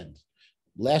before the end.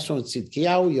 Last one was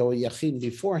Tzidkiyahu, Yehoiakim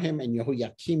before him, and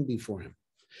Yehoiakim before him.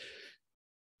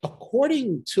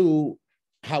 According to,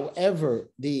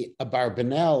 however, the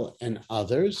Abarbanel and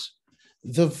others,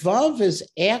 the Vav is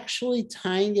actually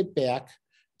tying it back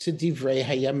to Divrei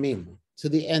Hayamim, to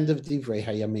the end of Divrei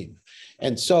Hayamim.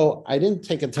 And so I didn't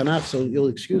take a Tanakh, so you'll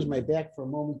excuse my back for a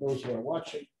moment, those who are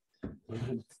watching.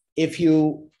 If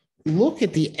you look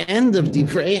at the end of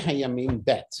Divrei Hayamim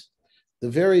Bet, the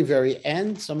very, very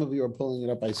end, some of you are pulling it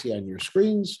up, I see on your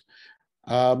screens.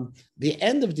 The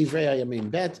end of Divrei Hayamim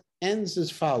Bet ends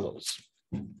as follows.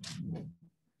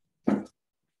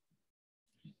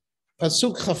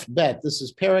 Pasuk Chaf Bet, this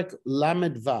is Perek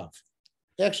Lamed Vav.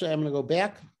 Actually, I'm going to go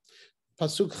back.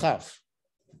 Pasuk Chaf,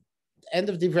 end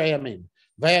of Divrei Hayamim.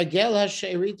 Vayagel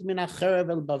ha'she'erit min ha'cherev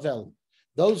el Bavel.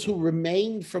 Those who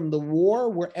remained from the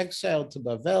war were exiled to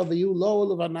Bavel,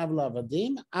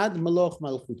 ad Meloch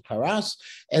Malchut Paras,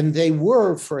 and they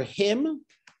were for him,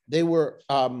 they were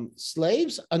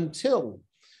slaves until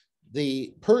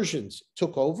the Persians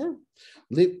took over.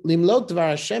 Limlot Dvar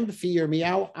Hashem b'fi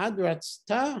Yirmiyahu ad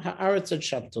ratzta ha'aretz et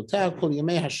shabtotah kol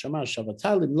yemei hashama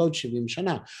shavatah limlot 70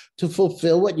 shana, to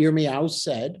fulfill what Yirmiyahu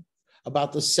said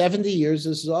about the 70 years.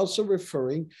 This is also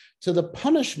referring to the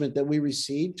punishment that we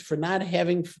received for not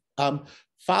having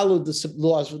followed the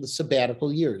laws of the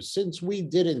sabbatical years. Since we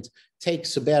didn't take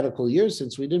sabbatical years,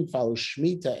 since we didn't follow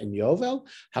Shemitah and Yovel,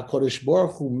 HaKadosh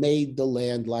Baruch Hu made the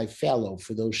land lie fallow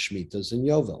for those Shemitahs and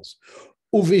Yovels.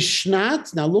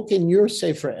 Uvishnat, now look in your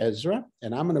Sefer Ezra,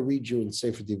 and I'm going to read you in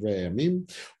Sefer Divrei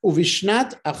Hayamim.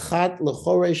 Uvishnat achat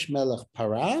lechoresh melech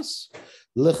Paras,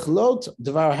 Lichlot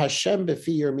Dvar Hashem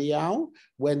b'fi Yirmiyahu,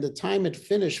 when the time had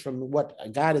finished from what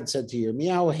God had said to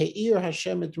Yirmiyahu, He'ir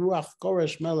Hashem et Ruach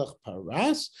Koresh Melech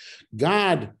Paras,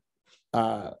 God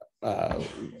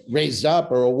raised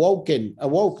up or awoke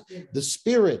the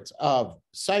spirit of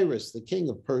Cyrus, the king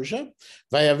of Persia,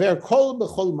 Vayaver Kol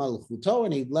B'chol Malchuto,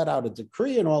 and he let out a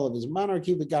decree in all of his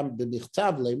monarchy, V'gam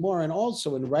b'michtav le'mor, and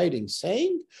also in writing,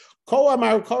 saying, Ko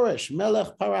amar Koresh,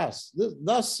 Melech Paras.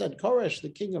 Thus said Koresh, the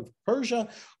king of Persia,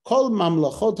 Kol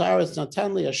mamlachot haaretz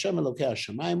natan li Hashem Elokei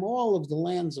hashamayim. All of the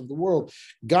lands of the world,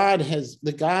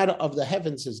 the God of the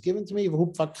heavens has given to me.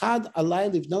 V'hu fakad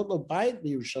alai livnot lo bayit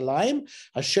b'Yerushalayim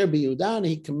asher b'Yehuda. And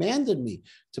he commanded me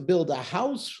to build a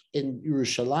house in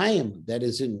Yerushalayim, that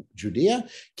is in Judea.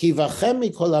 Ki vachem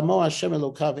mikol amo Hashem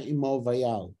Elokav imo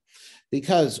vayal.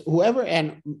 Because whoever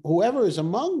is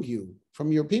among you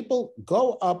from your people,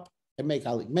 go up and make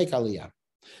aliyah.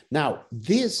 Now,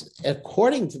 this,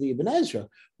 according to the Ibn Ezra,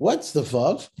 what's the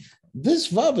vav?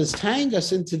 This vav is tying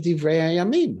us into Divrei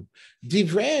Hayamim.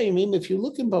 Divrei Hayamim, if you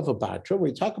look in Bava Batra, where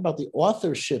we talk about the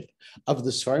authorship of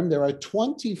the Sfarim, there are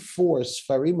 24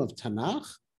 Sfarim of Tanakh.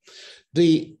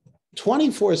 The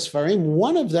 24 Sfarim,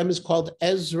 one of them is called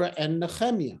Ezra and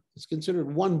Nehemiah. It's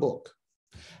considered one book.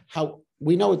 How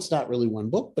we know it's not really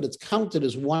one book, but it's counted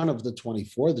as one of the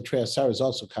 24. The Treasar is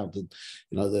also counted.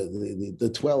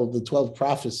 The 12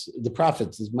 prophets,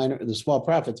 the small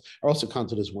prophets are also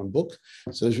counted as one book.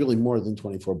 So there's really more than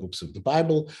 24 books of the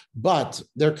Bible, but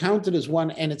they're counted as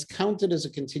one, and it's counted as a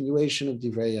continuation of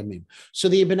Divrei Yamim. So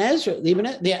the Ibn Ezra, the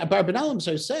Barbanel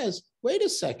says, wait a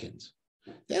second,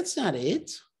 that's not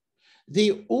it.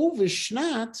 The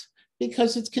Uvishnat,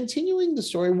 because it's continuing the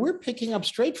story. We're picking up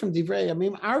straight from Divrei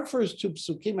Yamim. Our first two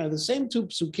psukim are the same two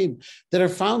psukim that are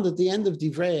found at the end of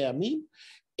Divrei Yamim.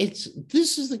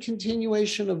 This is the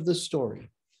continuation of the story.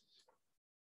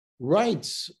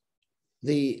 Writes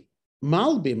the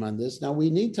Malbim on this. Now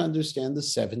we need to understand the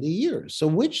 70 years. So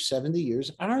which 70 years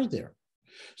are there?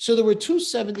 So there were two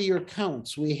 70-year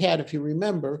counts we had, if you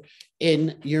remember,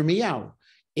 in Yirmiyahu.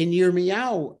 In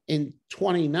Yirmiyahu, in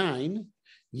 29,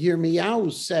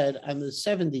 Yirmiyahu said on the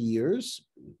 70 years,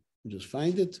 just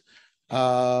find it.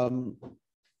 I'm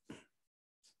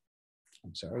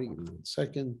sorry, give me 1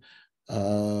 second.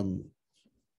 In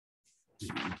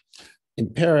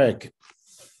Perek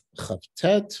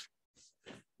Chavtet,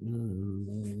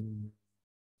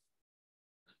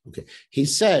 okay, he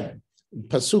said,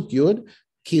 Pasuk Yud,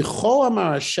 Ki cho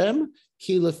amar Hashem,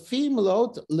 ki lefi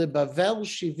melot lebavel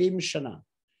shivim shana.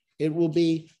 It will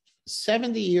be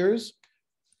 70 years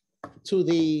to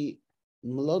the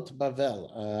Melot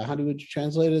Bavel. How do you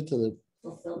translate it? To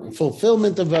the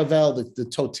fulfillment of Bavel, the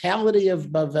totality of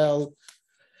Bavel.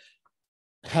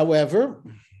 However,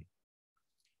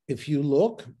 if you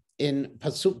look in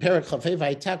Pasuk Perek Chafei,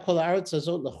 Vayita kol haaretz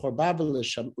hazot lechorba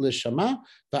v'leshama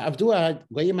va'avdu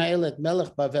ha'goyim ha'el et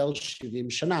melech Bavel shivim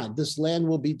shana. This land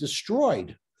will be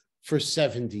destroyed for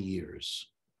 70 years.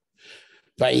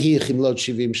 Vayhi chimlot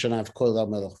shivim shana v'kol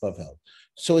melech Bavel.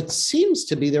 So it seems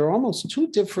to be there are almost two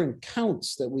different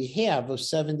counts that we have of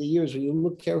 70 years when you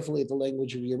look carefully at the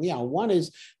language of Yirmiyahu. One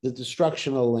is the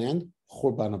destruction of the land,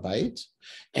 Churban Habayit,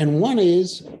 and one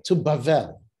is to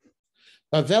Bavel.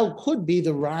 Bavel could be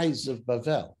the rise of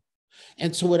Bavel.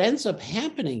 And so what ends up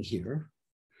happening here,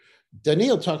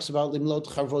 Daniel talks about Limlot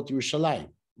Charvot Yerushalayim.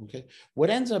 Okay, what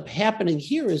ends up happening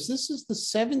here is this is the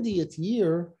 70th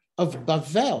year of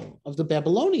Bavel, of the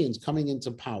Babylonians coming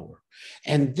into power.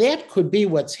 And that could be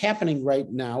what's happening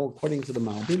right now, according to the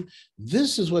Malbim.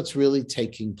 This is what's really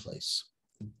taking place.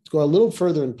 Let's go a little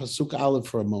further in Pasuk Aleph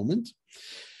for a moment.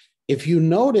 If you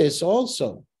notice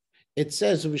also, it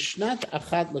says, Vishnat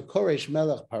achat leKoresh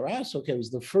melech Paras. Okay, it was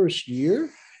the first year,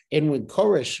 and when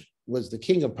Koresh was the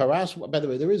king of Paras. By the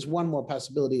way, there is one more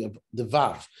possibility of the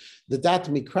Vav. The Dat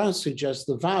Mikra suggests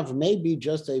the Vav may be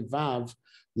just a Vav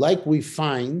like we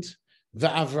find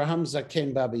V'Avraham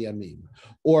Zaken Baba Yamim,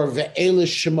 or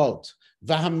Ve'elish Shemot,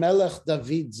 V'Hamelech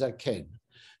David Zaken,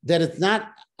 that it's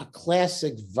not a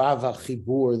classic Vava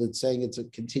Chibur that's saying it's a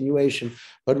continuation,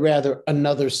 but rather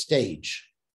another stage.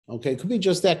 Okay, it could be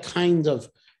just that kind of,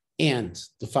 and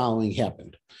the following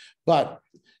happened. But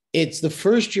it's the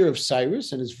first year of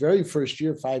Cyrus, and his very first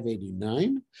year,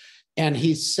 589, and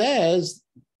he says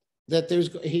that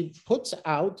he puts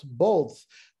out both.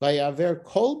 He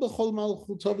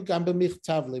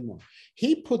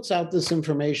puts out this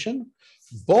information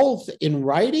both in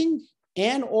writing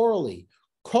and orally.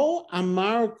 Ko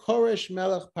amar Koresh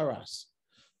melech Paras.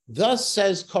 Thus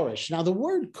says Koresh. Now the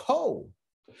word ko,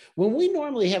 when we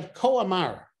normally have ko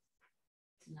amar,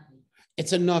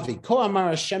 it's a navi. Ko amar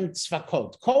Hashem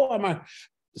tzvakot. Ko amar.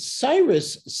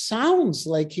 Cyrus sounds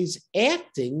like he's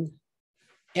acting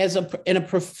in a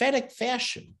prophetic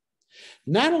fashion.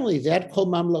 Not only that, Kol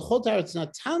mamlachot haaretz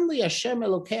natan li Hashem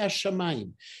Elokei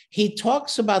hashamayim. He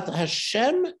talks about the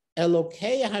Hashem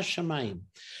Elokei hashamayim.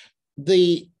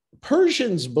 The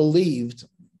Persians believed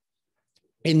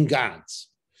in gods,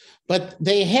 But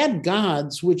they had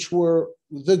gods which were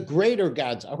the greater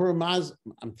gods. Ahura Mazda,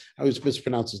 I always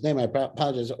mispronounce his name, I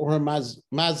apologize. Ahura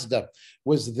Mazda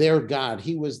was their god.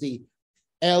 He was the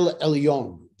El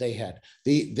Elyon they had,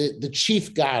 the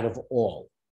chief god of all.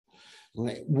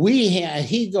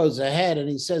 He goes ahead and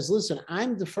he says, listen,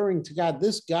 I'm deferring to God,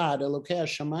 this God, Elokei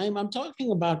Hashamayim, I'm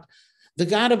talking about the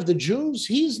God of the Jews.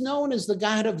 He's known as the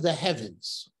God of the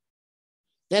heavens.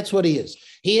 That's what he is.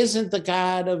 He isn't the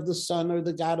God of the sun or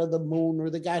the God of the moon or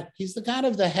the God, he's the God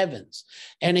of the heavens.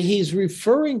 And he's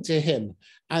referring to him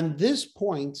on this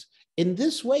point in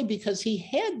this way because he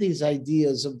had these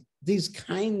ideas of these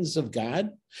kinds of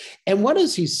God. And what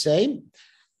does he say?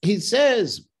 He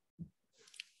says,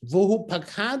 Vuhu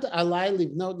pakad alai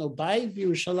livnot no bayit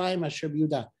v'Yerushalayim asher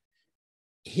b'Yehuda.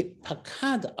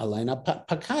 Pakad alai. Now,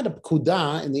 pakad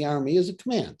pkuda in the army is a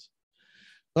command.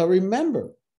 But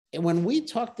remember, when we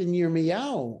talked in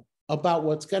Yirmiyahu about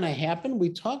what's going to happen, we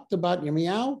talked about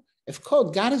Yirmiyahu, if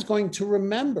called, God is going to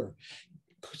remember.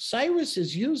 Cyrus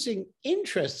is using,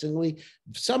 interestingly,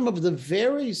 some of the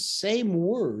very same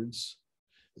words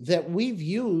that we've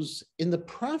used in the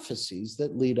prophecies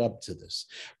that lead up to this.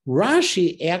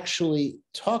 Rashi actually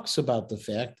talks about the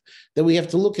fact that we have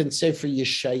to look and Sefer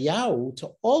Yeshayahu to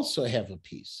also have a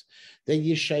piece. That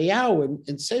Yeshayahu,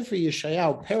 in Sefer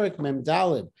Yeshayahu, Perek Mem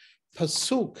Daled,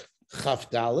 Pasuk Chaf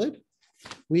Daled,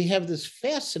 we have this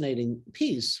fascinating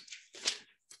piece.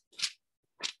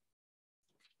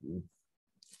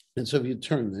 And so if you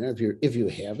turn there, if you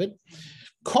have it,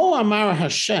 Ko Amar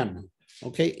Hashem,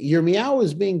 okay, Yirmiyahu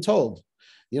is being told,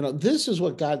 this is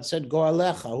what God said, Go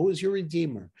Alecha, who is your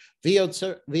Redeemer,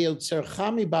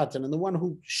 V'yotzercha batan, and the one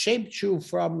who shaped you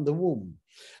from the womb.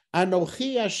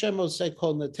 Anochi Hashem oseh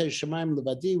kol netei shemayim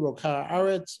levadi rokar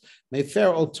haaretz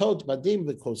mefer otot badim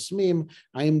v'kosmim.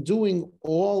 I am doing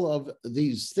all of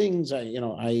these things. I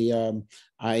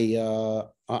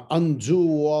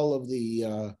undo all of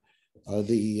the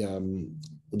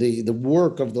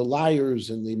work of the liars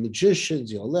and the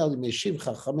magicians. Yolel meshiv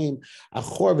chachamim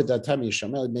achor v'datam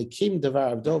yishamel mekim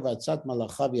devar avdo v'atzat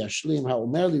malachav yashlim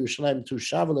haomer liyushalayim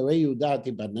tushav l'rei Yehuda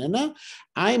tibanena.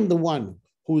 I am the one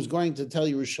who is going to tell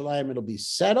Yerushalayim it'll be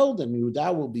settled and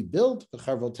Yehuda will be built,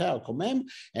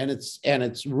 and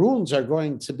its ruins are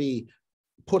going to be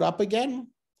put up again.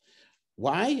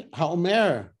 Why?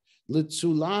 Haomer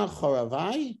litzula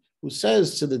choravai, who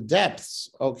says to the depths,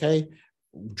 okay,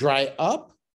 dry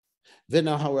up.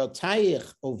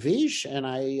 V'naharatayich ovish, and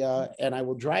I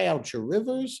will dry out your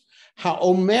rivers.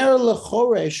 Haomer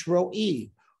lechoresh ro'i,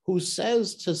 who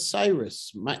says to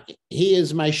Cyrus, he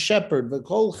is my shepherd,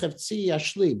 v'kol chefzi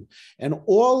yashlim, and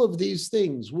all of these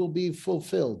things will be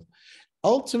fulfilled.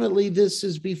 Ultimately, this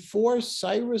is before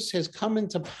Cyrus has come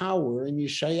into power, and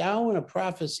Yeshayahu in a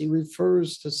prophecy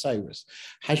refers to Cyrus.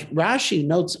 Rashi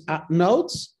notes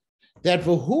that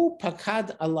v'hu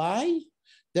pakad alai,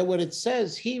 that when it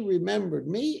says he remembered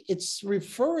me, it's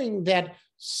referring that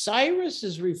Cyrus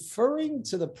is referring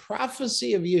to the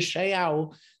prophecy of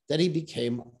Yeshayahu that he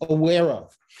became aware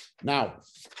of. Now,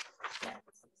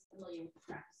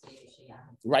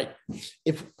 right,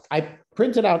 if I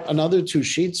printed out another two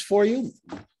sheets for you,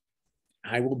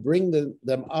 I will bring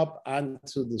them up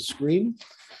onto the screen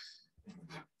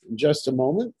in just a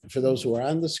moment. For those who are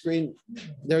on the screen,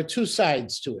 there are two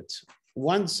sides to it.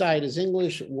 One side is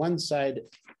English, one side's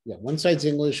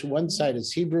English, one side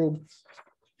is Hebrew.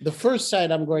 The first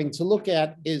side I'm going to look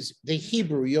at is the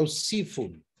Hebrew,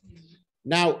 Yosifun.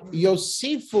 Now,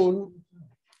 Yosifun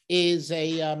is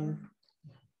a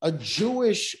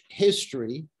Jewish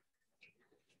history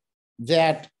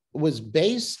that was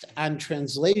based on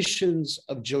translations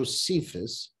of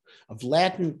Josephus, of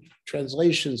Latin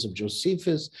translations of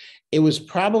Josephus. It was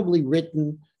probably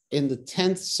written in the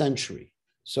 10th century.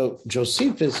 So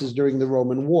Josephus is during the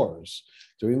Roman wars,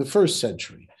 during the 1st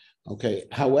century. Okay.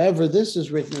 However, this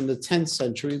is written in the 10th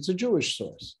century. It's a Jewish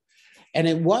source. And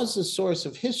it was a source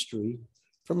of history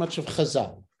for much of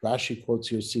Chazal. Rashi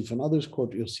quotes Yosef and others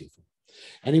quote Yosef.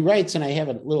 And he writes, and I have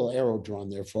a little arrow drawn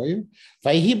there for you.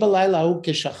 This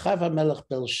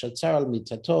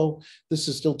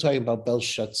is still talking about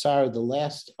Belshazzar, the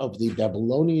last of the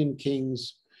Babylonian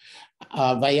kings.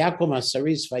 When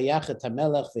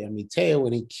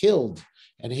he killed,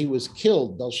 and he was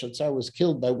killed, Belshazzar was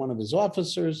killed by one of his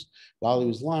officers while he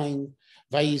was lying.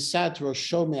 And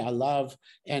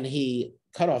he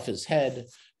cut off his head.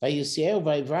 And he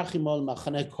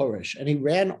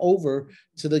ran over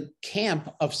to the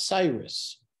camp of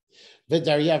Cyrus and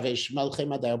to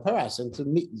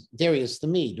Darius the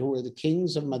Mede, who were the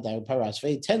kings of Madai Paras.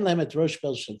 And he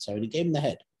gave him the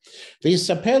head. And he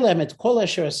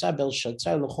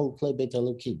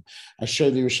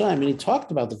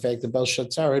talked about the fact that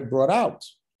Belshazzar had brought out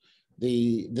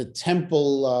the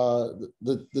temple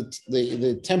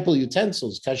the temple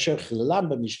utensils,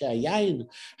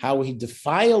 how he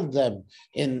defiled them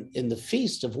in the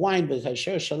feast of wine. And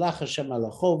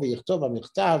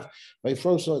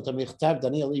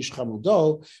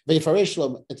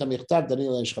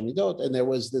there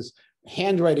was this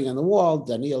handwriting on the wall.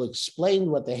 Daniel explained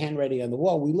what the handwriting on the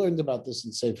wall. We learned about this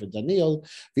in Sefer Daniel.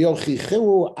 And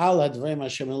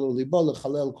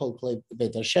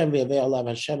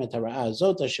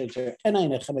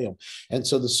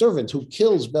so the servant who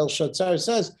kills Belshazzar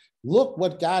says, look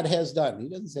what God has done. He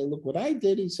doesn't say, look what I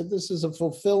did. He said, this is a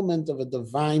fulfillment of a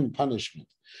divine punishment.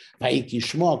 They bowed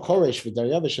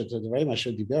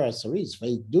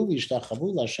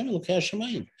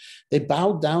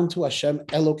down to Hashem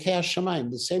Elokei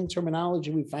Hashamayim, the same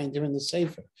terminology we find here in the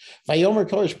Sefer.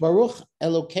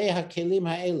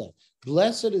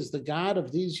 Blessed is the God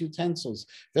of these utensils.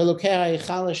 And in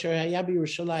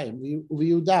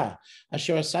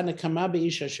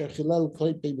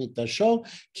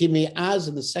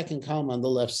the second column on the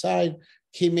left side,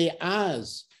 he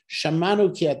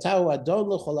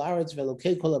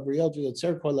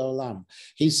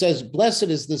says, blessed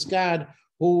is this God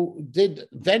who did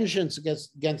vengeance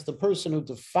against the person who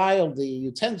defiled the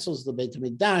utensils, the Beit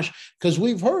HaMikdash, because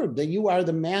we've heard that you are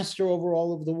the master over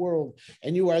all of the world,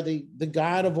 and you are the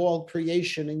God of all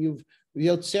creation, and you've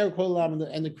Yotzer Kol Olam,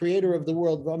 and the creator of the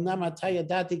world. And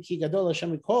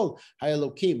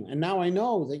now I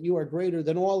know that you are greater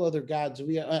than all other gods,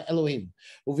 Elohim.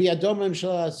 And you have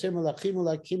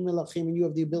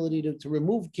the ability to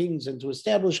remove kings and to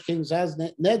establish kings, as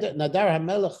Nadar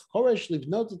HaMelech Koresh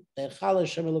Livnot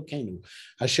Hashem Elokeinu,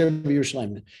 Hashem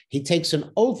Yerushalayim. He takes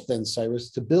an oath then,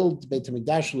 Cyrus, to build Beit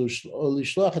HaMikdash,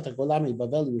 Lishloach et Hagolam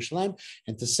Bavel Yerushalayim,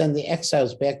 and to send the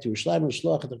exiles back to Yerushalayim,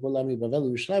 Lishloach et Hagolam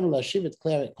Bavel Yerushalayim,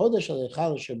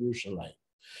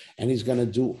 and he's going to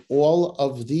do all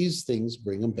of these things,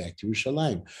 bring them back to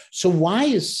Yerushalayim. So why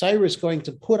is Cyrus going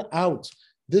to put out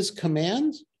this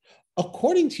command?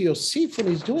 According to Yosef,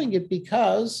 he's doing it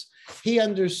because he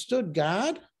understood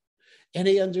God, and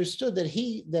he understood that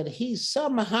he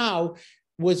somehow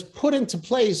was put into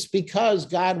place because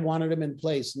God wanted him in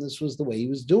place, and this was the way he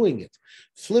was doing it.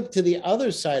 Flip to the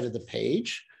other side of the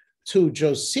page to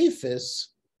Josephus,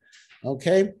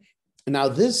 okay? Now,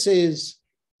 this is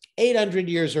 800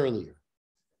 years earlier,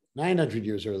 900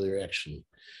 years earlier, actually,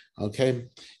 okay?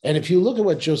 And if you look at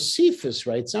what Josephus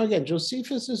writes, now again,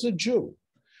 Josephus is a Jew,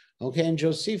 okay? And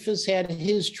Josephus had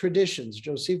his traditions.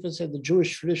 Josephus had the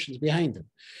Jewish traditions behind him.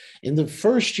 In the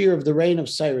first year of the reign of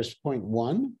Cyrus, point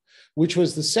 1, which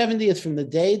was the 70th from the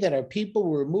day that our people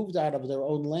were removed out of their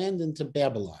own land into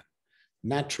Babylon.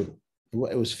 Not true.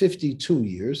 It was 52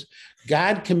 years.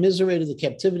 God commiserated the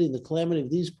captivity and the calamity of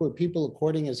these poor people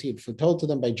according as he had foretold to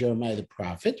them by Jeremiah the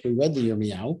prophet. We read the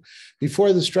Yirmiyahu before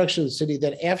the destruction of the city,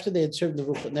 that after they had served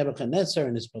the Nebuchadnezzar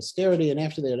and his posterity, and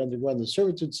after they had undergone the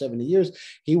servitude 70 years,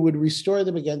 he would restore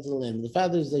them again to the land of the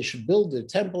fathers. They should build their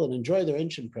temple and enjoy their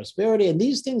ancient prosperity, and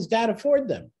these things God afford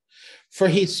them. For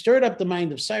he stirred up the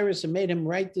mind of Cyrus and made him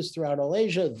write this throughout all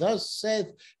Asia. Thus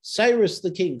saith Cyrus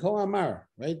the king, Ko Amar,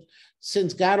 right?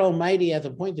 Since God Almighty hath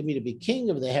appointed me to be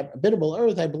king of the habitable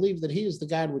earth, I believe that he is the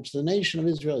God which the nation of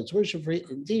Israel is worship. For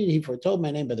indeed, he foretold my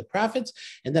name by the prophets,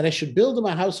 and that I should build him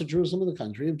a house of Jerusalem in the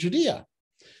country of Judea.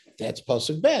 That's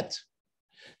Pasuk Bet.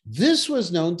 This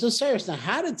was known to Cyrus. Now,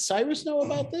 how did Cyrus know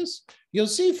about this?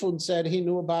 Yosefun said he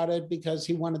knew about it because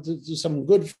he wanted to do something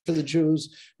good for the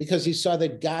Jews, because he saw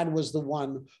that God was the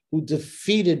one who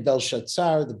defeated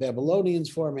Belshazzar, the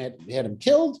Babylonians, for him, had him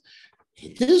killed.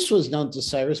 This was known to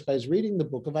Cyrus by his reading the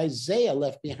book of Isaiah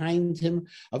left behind him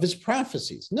of his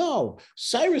prophecies. No,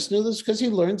 Cyrus knew this because he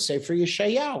learned Sefer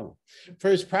Yeshayahu.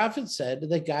 For his prophet said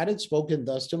that God had spoken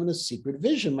thus to him in a secret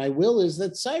vision. My will is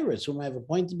that Cyrus, whom I have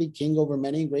appointed to be king over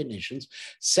many and great nations,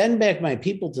 send back my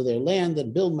people to their land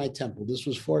and build my temple. This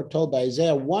was foretold by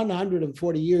Isaiah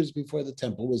 140 years before the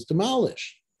temple was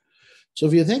demolished. So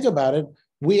if you think about it,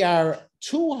 we are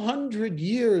 200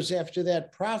 years after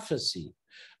that prophecy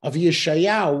of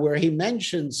Yeshayahu, where he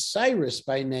mentions Cyrus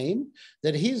by name,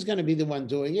 that he's going to be the one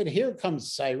doing it. Here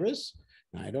comes Cyrus.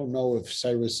 I don't know if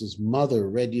Cyrus's mother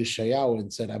read Yeshayahu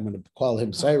and said, I'm going to call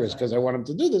him Cyrus because I want him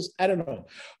to do this. I don't know.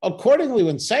 Accordingly,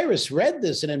 when Cyrus read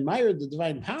this and admired the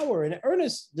divine power, an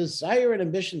earnest desire and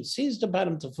ambition seized upon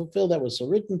him to fulfill that was so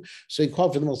written. So he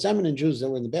called for the most eminent Jews that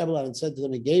were in the Babylon and said to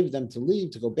them, he gave them to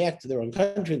leave, to go back to their own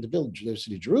country and to build their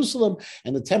city Jerusalem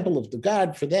and the temple of the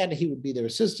God. For that, he would be their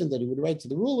assistant, that he would write to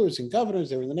the rulers and governors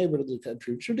that were in the neighborhood of the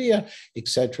country of Judea,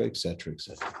 etc., etc.,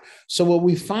 etc. So what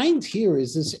we find here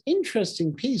is this interesting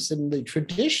piece in the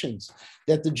traditions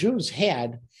that the Jews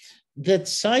had, that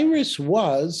Cyrus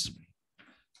was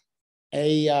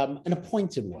an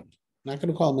appointed one. I'm not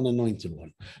going to call him an anointed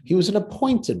one. He was an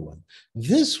appointed one.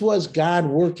 This was God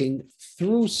working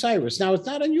through Cyrus. Now, it's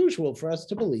not unusual for us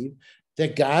to believe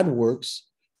that God works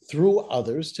through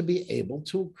others to be able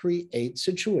to create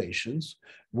situations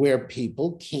where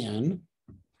people can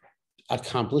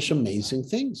accomplish amazing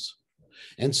things.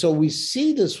 And so we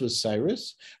see this with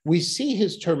Cyrus. We see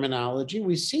his terminology.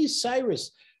 We see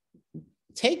Cyrus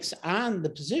takes on the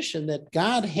position that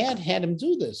God had him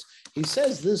do this. He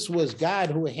says this was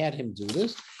God who had him do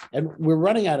this. And we're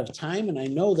running out of time, and I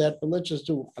know that, but let's just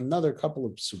do another couple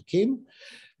of psukim.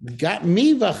 Got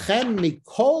mi v'chem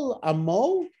mikol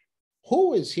amo.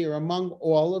 Who is here among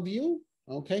all of you?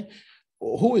 Okay.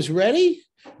 Who is ready?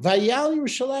 Vayal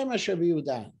Yerushalayim asher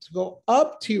b'Yehuda, to go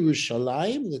up to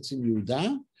Yerushalayim, that's in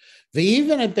Yehuda.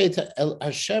 Ve'even et Beit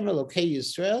Hashem Elokei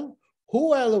Yisrael,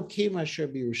 hu Elokim asher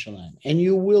b'Yerushalayim, and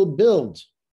you will build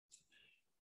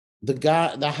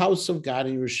the house of God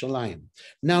in Yerushalayim.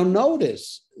 Now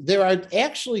notice, there are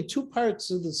actually two parts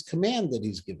of this command that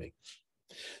he's giving.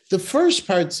 The first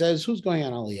part says, who's going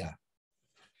on Aliyah?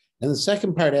 And the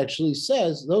second part actually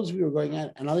says, those of you who are going on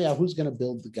Aliyah, who's going to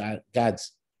build the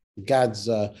God's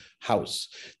house?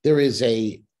 There is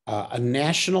a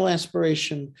national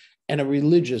aspiration and a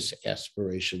religious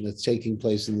aspiration that's taking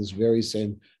place in this very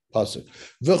same pasuk.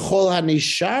 V'chol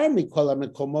hanishar mikol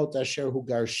hamekomot asher hu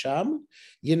gar sham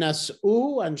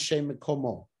yinas'u anshe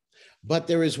mekomo. But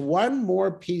there is one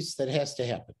more piece that has to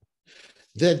happen.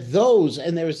 That those,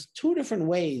 and there's two different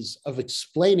ways of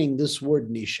explaining this word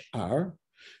nishar.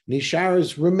 Nishar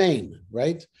is remain,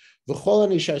 right? V'chol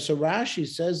hanishar. So Rashi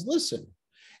says, listen,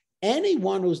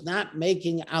 anyone who's not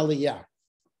making aliyah,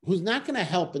 who's not going to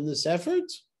help in this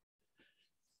effort,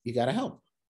 you got to help.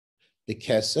 The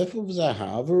kesef of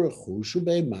zahav rechushu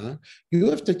beima, you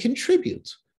have to contribute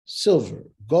silver,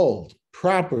 gold,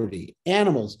 property,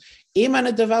 animals. You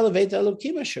have to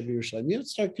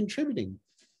start contributing.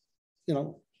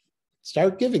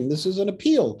 Start giving. This is an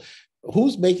appeal.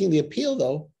 Who's making the appeal,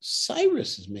 though?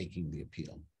 Cyrus is making the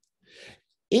appeal.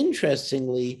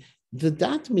 Interestingly, the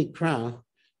Dat Mikra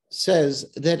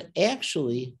says that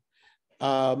actually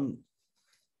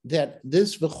that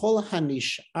this v'chol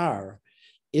hanishar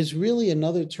is really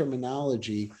another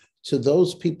terminology to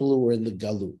those people who are in the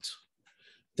galut.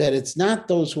 That it's not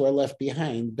those who are left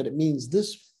behind, but it means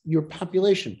your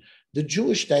population. The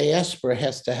Jewish diaspora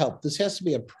has to help. This has to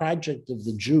be a project of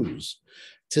the Jews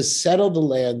to settle the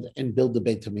land and build the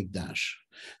Beit HaMikdash.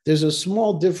 There's a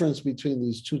small difference between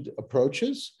these two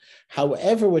approaches.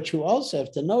 However, what you also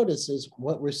have to notice is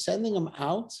what we're sending them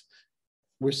out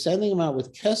with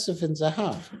kesef and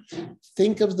zahav.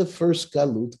 Think of the first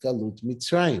galut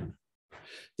Mitzrayim.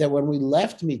 That when we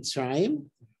left Mitzrayim,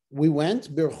 we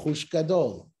went Berchush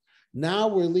Gadol. Now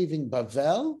we're leaving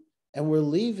Bavel and we're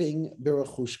leaving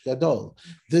Berchush Gadol.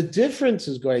 The difference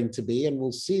is going to be, and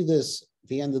we'll see this at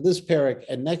the end of this parak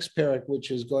and next parak,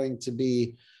 which is going to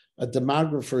be a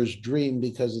demographer's dream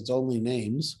because it's only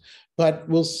names, but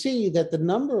we'll see that the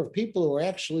number of people who are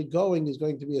actually going is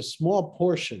going to be a small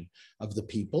portion of the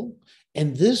people.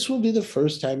 And this will be the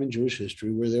first time in Jewish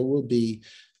history where there will be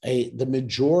the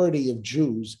majority of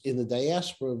Jews in the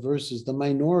diaspora versus the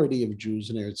minority of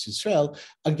Jews in Eretz Yisrael.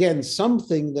 Again,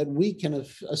 something that we can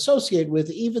associate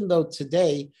with, even though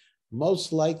today,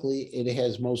 most likely it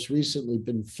has most recently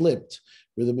been flipped,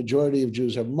 where the majority of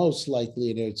Jews are most likely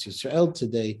in Eretz Yisrael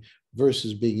today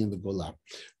versus being in the Golan.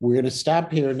 We're going to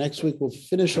stop here. Next week, we'll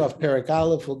finish off Perek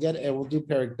Aleph. We'll do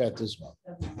Perek Bet as well.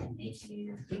 Thank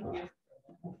you.